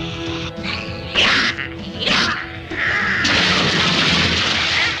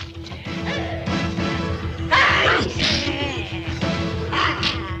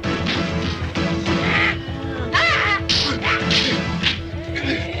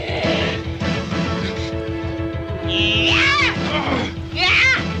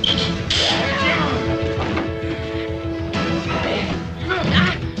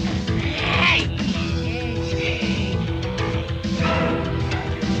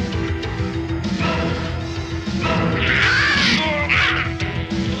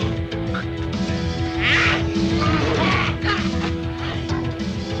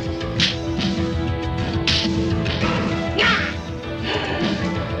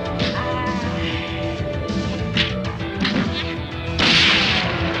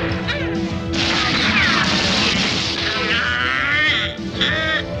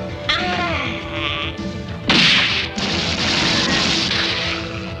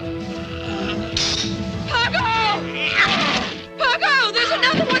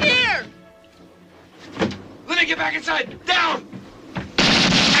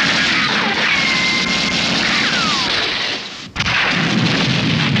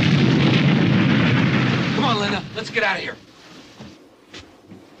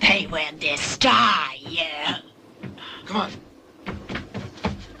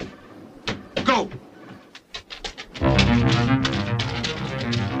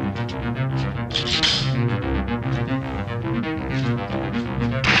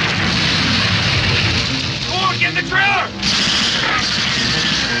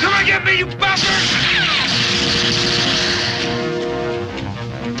 me, you bastard!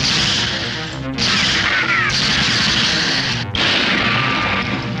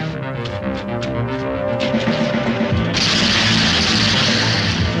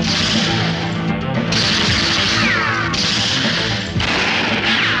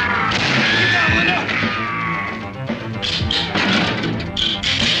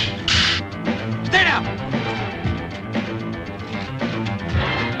 Stay down!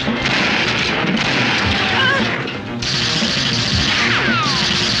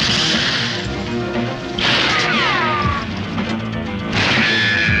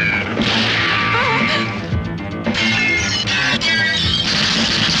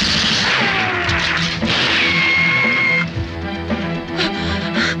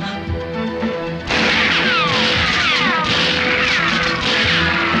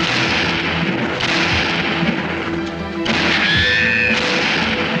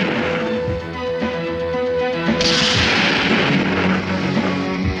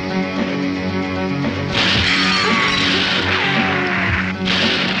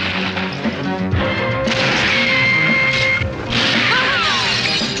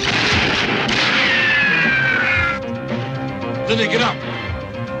 Linda, get up!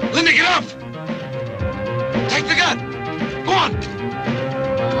 Linda, get up! Take the gun! Go on!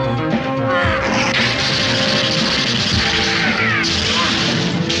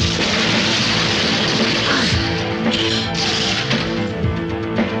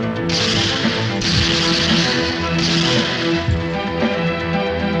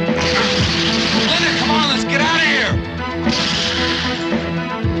 Linda, come on, let's get out of here!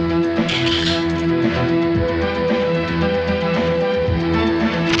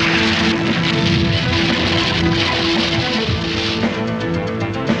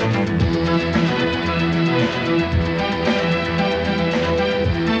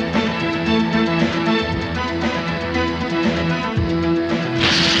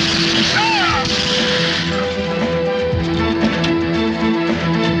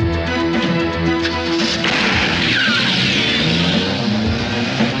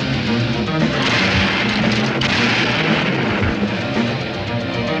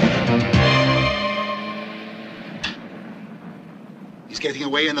 He's getting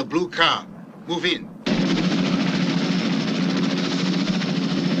away in a blue car. Move in.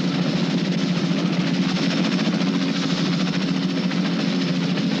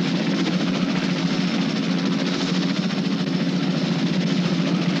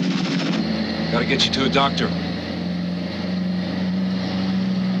 Gotta get you to a doctor.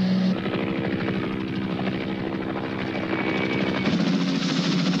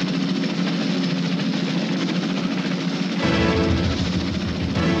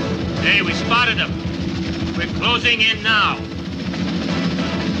 Hey, we spotted them. We're closing in now.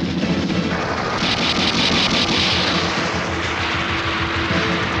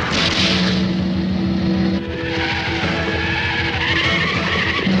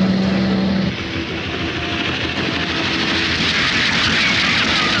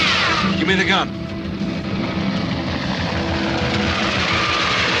 Give me the gun.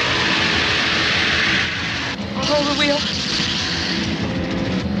 Hold the wheel.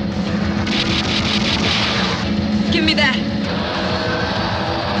 Give me that.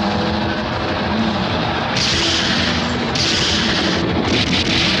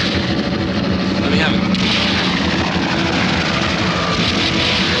 Let me have it.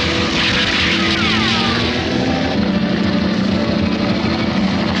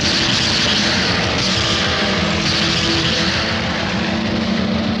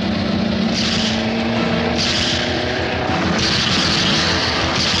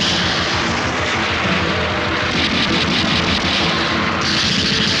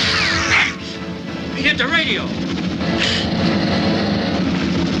 We hit the radio.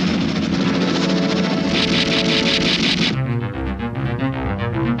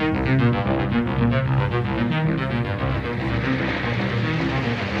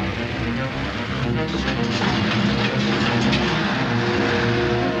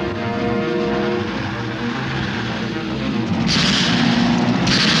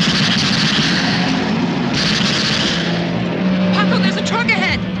 Paco, there's a truck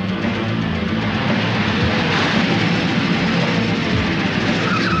ahead.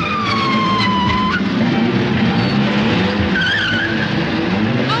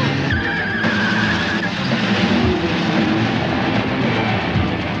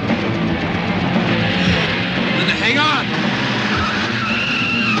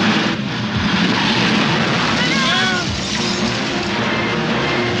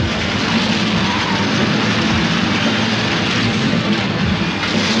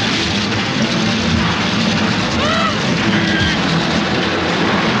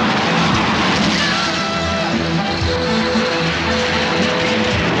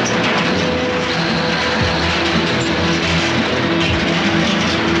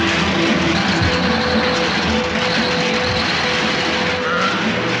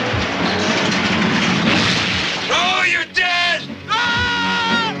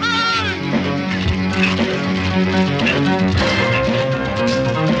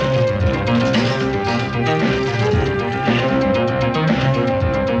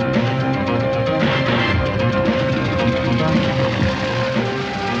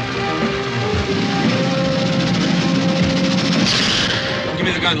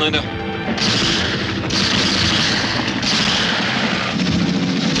 gun, Linda.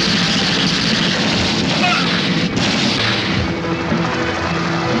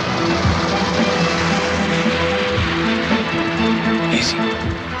 Easy.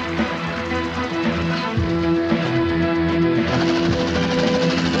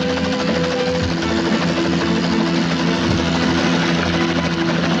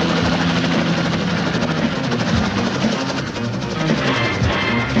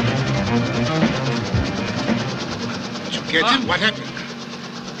 Get him? What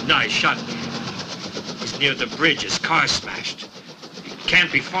happened? No, he shot me. He's near the bridge. His car smashed. He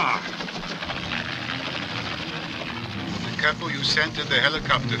can't be far. The couple you sent in the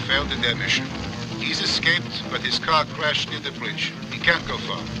helicopter failed in their mission. He's escaped, but his car crashed near the bridge. He can't go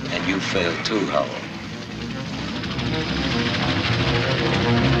far. And you failed too, Howell.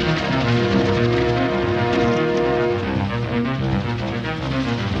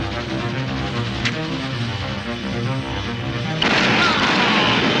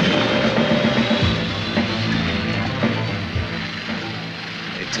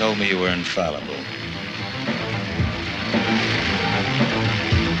 They told me you were infallible.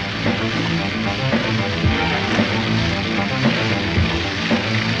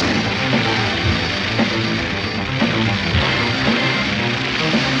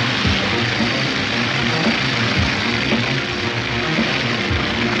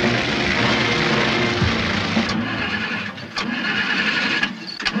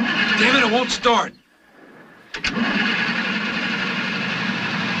 Damn it, it won't start.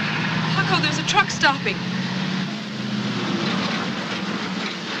 Paco, there's a truck stopping.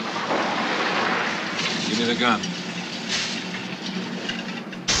 Give me the gun.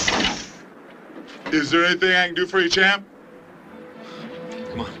 Is there anything I can do for you, champ?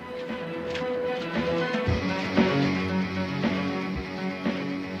 Come on.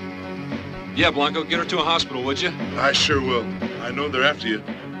 Yeah, Blanco, get her to a hospital, would you? I sure will. I know they're after you.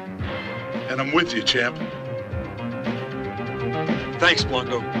 And I'm with you, champ. Thanks,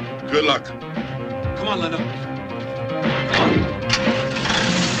 Blanco. Good luck. Come on, Linda. Come on.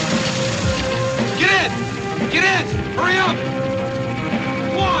 Get in! Get in! Hurry up!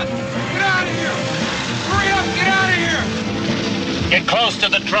 Come on! Get out of here! Hurry up! Get out of here! Get close to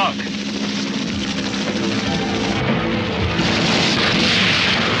the truck.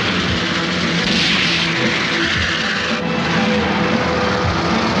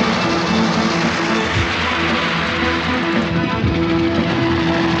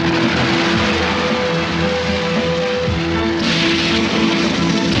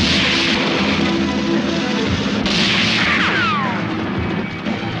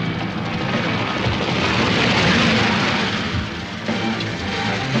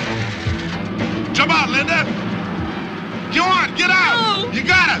 Jump out, Linda! Go on, get out! No. You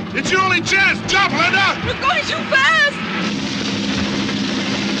got it! It's your only chance! Jump, Linda! You're going too fast!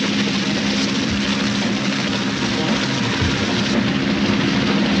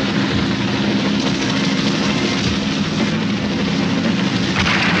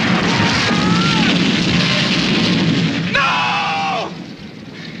 No!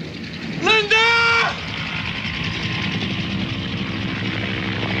 Linda!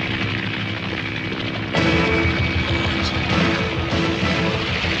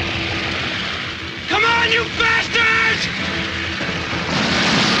 Come on, you bastards!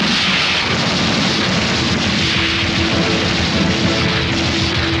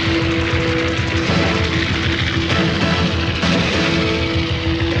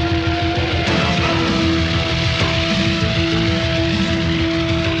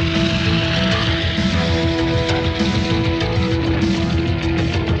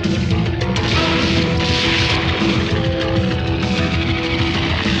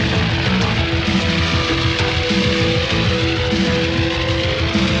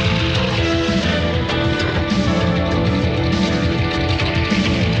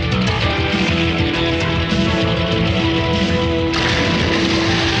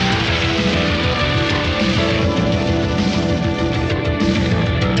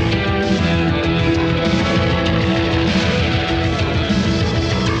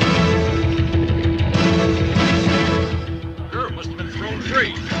 Girl must have been thrown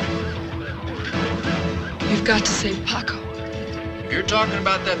free. You've got to save Paco. You're talking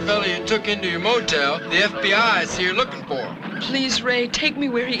about that fella you took into your motel. The FBI is here looking for him. Please, Ray, take me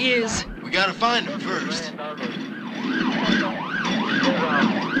where he is. We gotta find him first.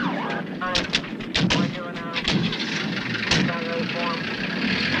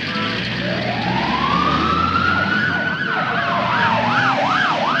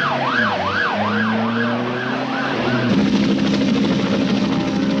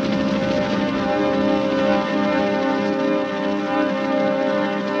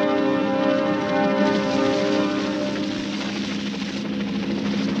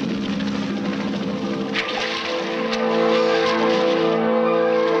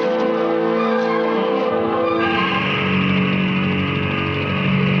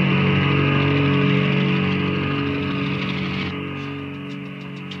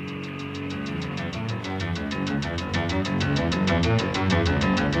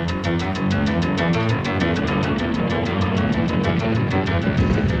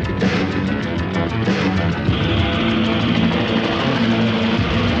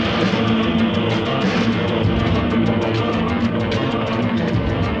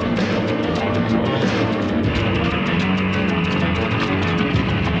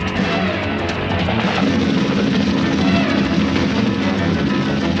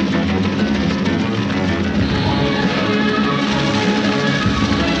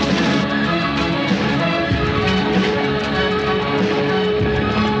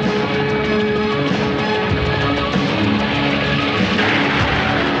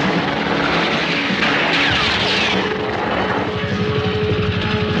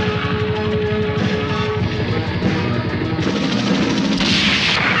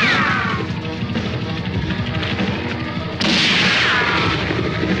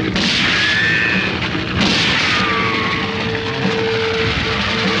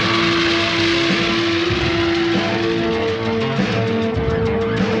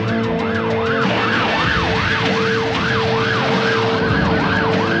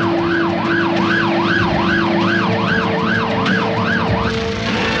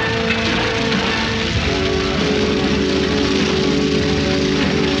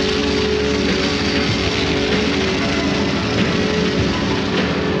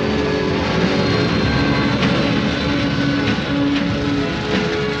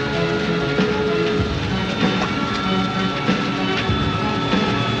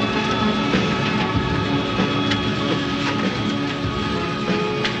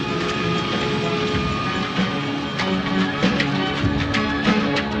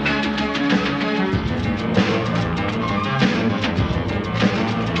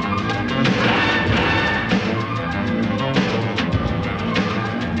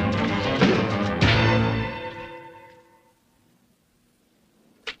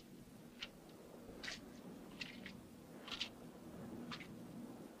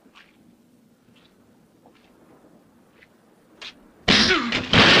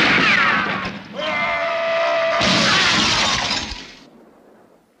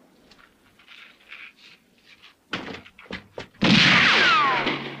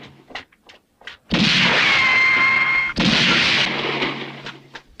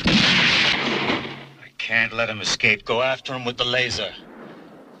 let him escape. Go after him with the laser.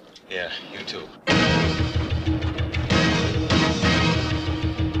 Yeah, you too.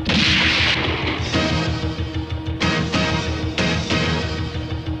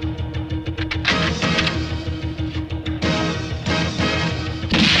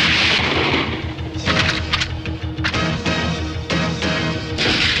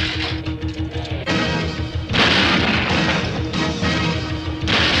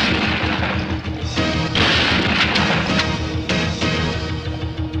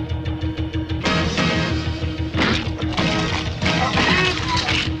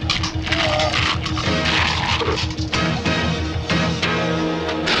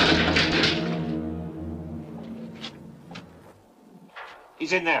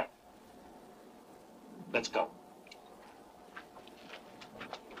 He's in there. Let's go.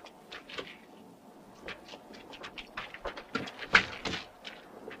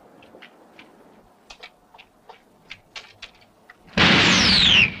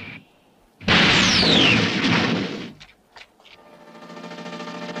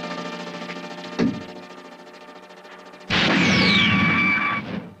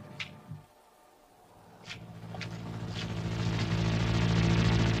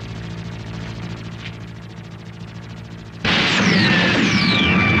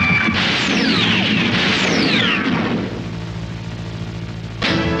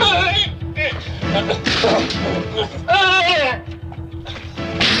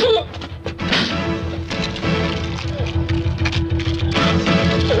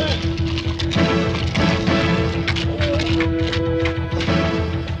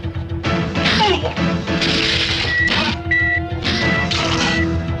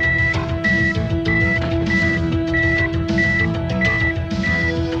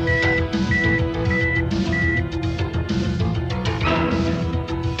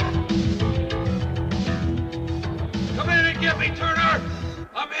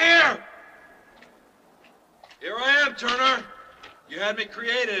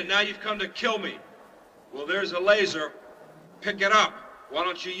 Now you've come to kill me. Well, there's a laser. Pick it up. Why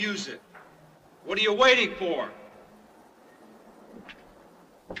don't you use it? What are you waiting for?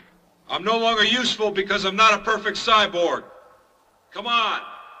 I'm no longer useful because I'm not a perfect cyborg. Come on.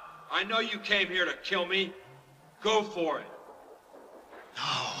 I know you came here to kill me. Go for it.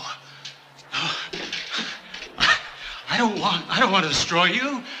 I don't want to destroy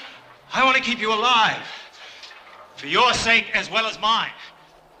you. I want to keep you alive. For your sake as well as mine.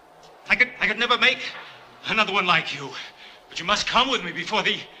 I could never make another one like you. But you must come with me before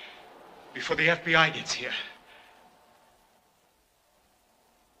the FBI gets here.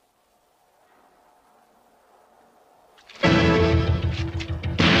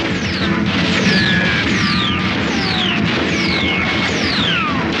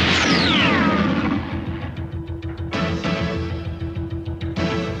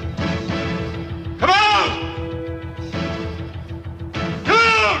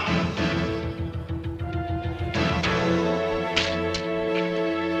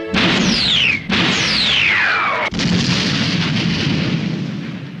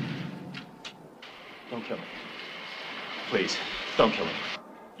 Don't kill me.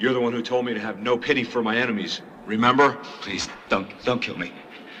 You're the one who told me to have no pity for my enemies. Remember? Please, don't kill me.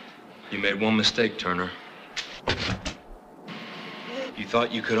 You made one mistake, Turner. You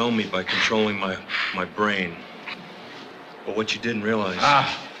thought you could own me by controlling my brain. But what you didn't realize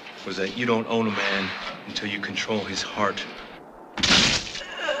was that you don't own a man until you control his heart.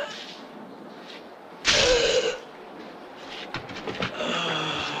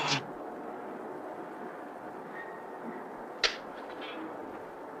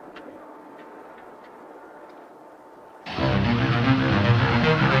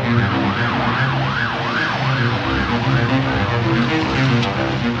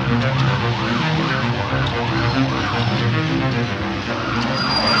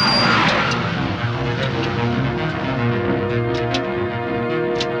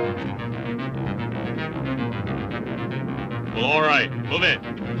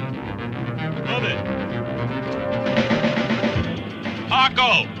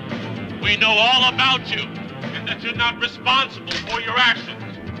 Responsible for your actions.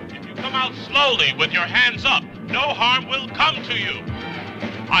 If you come out slowly with your hands up, no harm will come to you.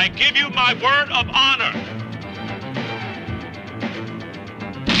 I give you my word of honor.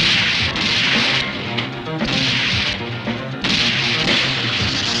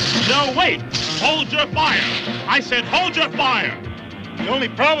 No, wait! Hold your fire! I said hold your fire! The only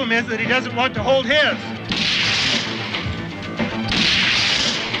problem is that he doesn't want to hold his.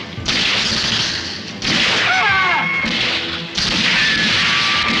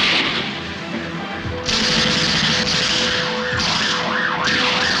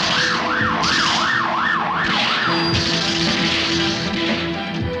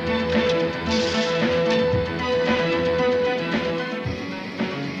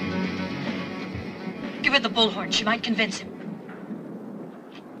 can't convince him.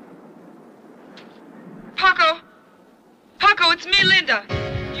 Paco! Paco, it's me, Linda.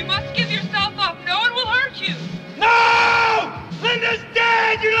 You must give yourself up. No one will hurt you. No! Linda's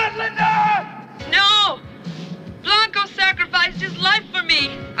dead! You're not Linda! No! Blanco sacrificed his life for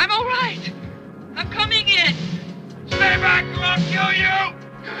me. I'm all right. I'm coming in. Stay back or I'll kill you!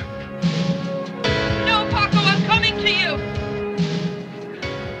 No, Paco, I'm coming to you.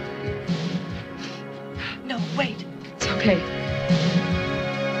 No, wait. It's okay.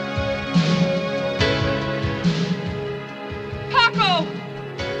 Paco!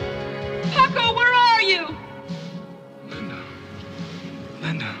 Paco, where are you?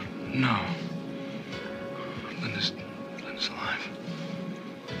 Linda, no. Linda's alive.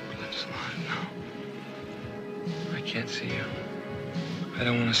 Linda's alive, no. I can't see you. I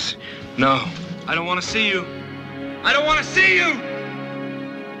don't want to see... No, I don't want to see you. I don't want to see you!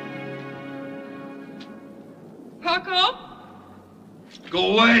 Paco?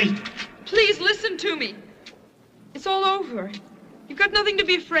 Go away! Please listen to me. It's all over. You've got nothing to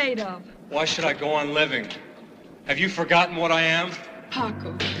be afraid of. Why should I go on living? Have you forgotten what I am?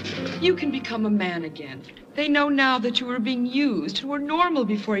 Paco, you can become a man again. They know now that you were being used and were normal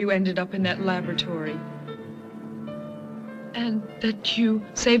before you ended up in that laboratory. And that you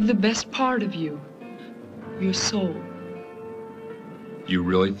saved the best part of you, your soul. You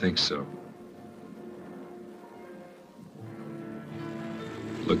really think so?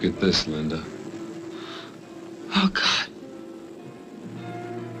 Look at this, Linda. Oh, God.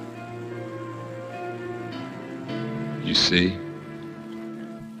 You see?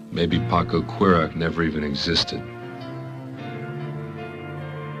 Maybe Paco Quiroc never even existed.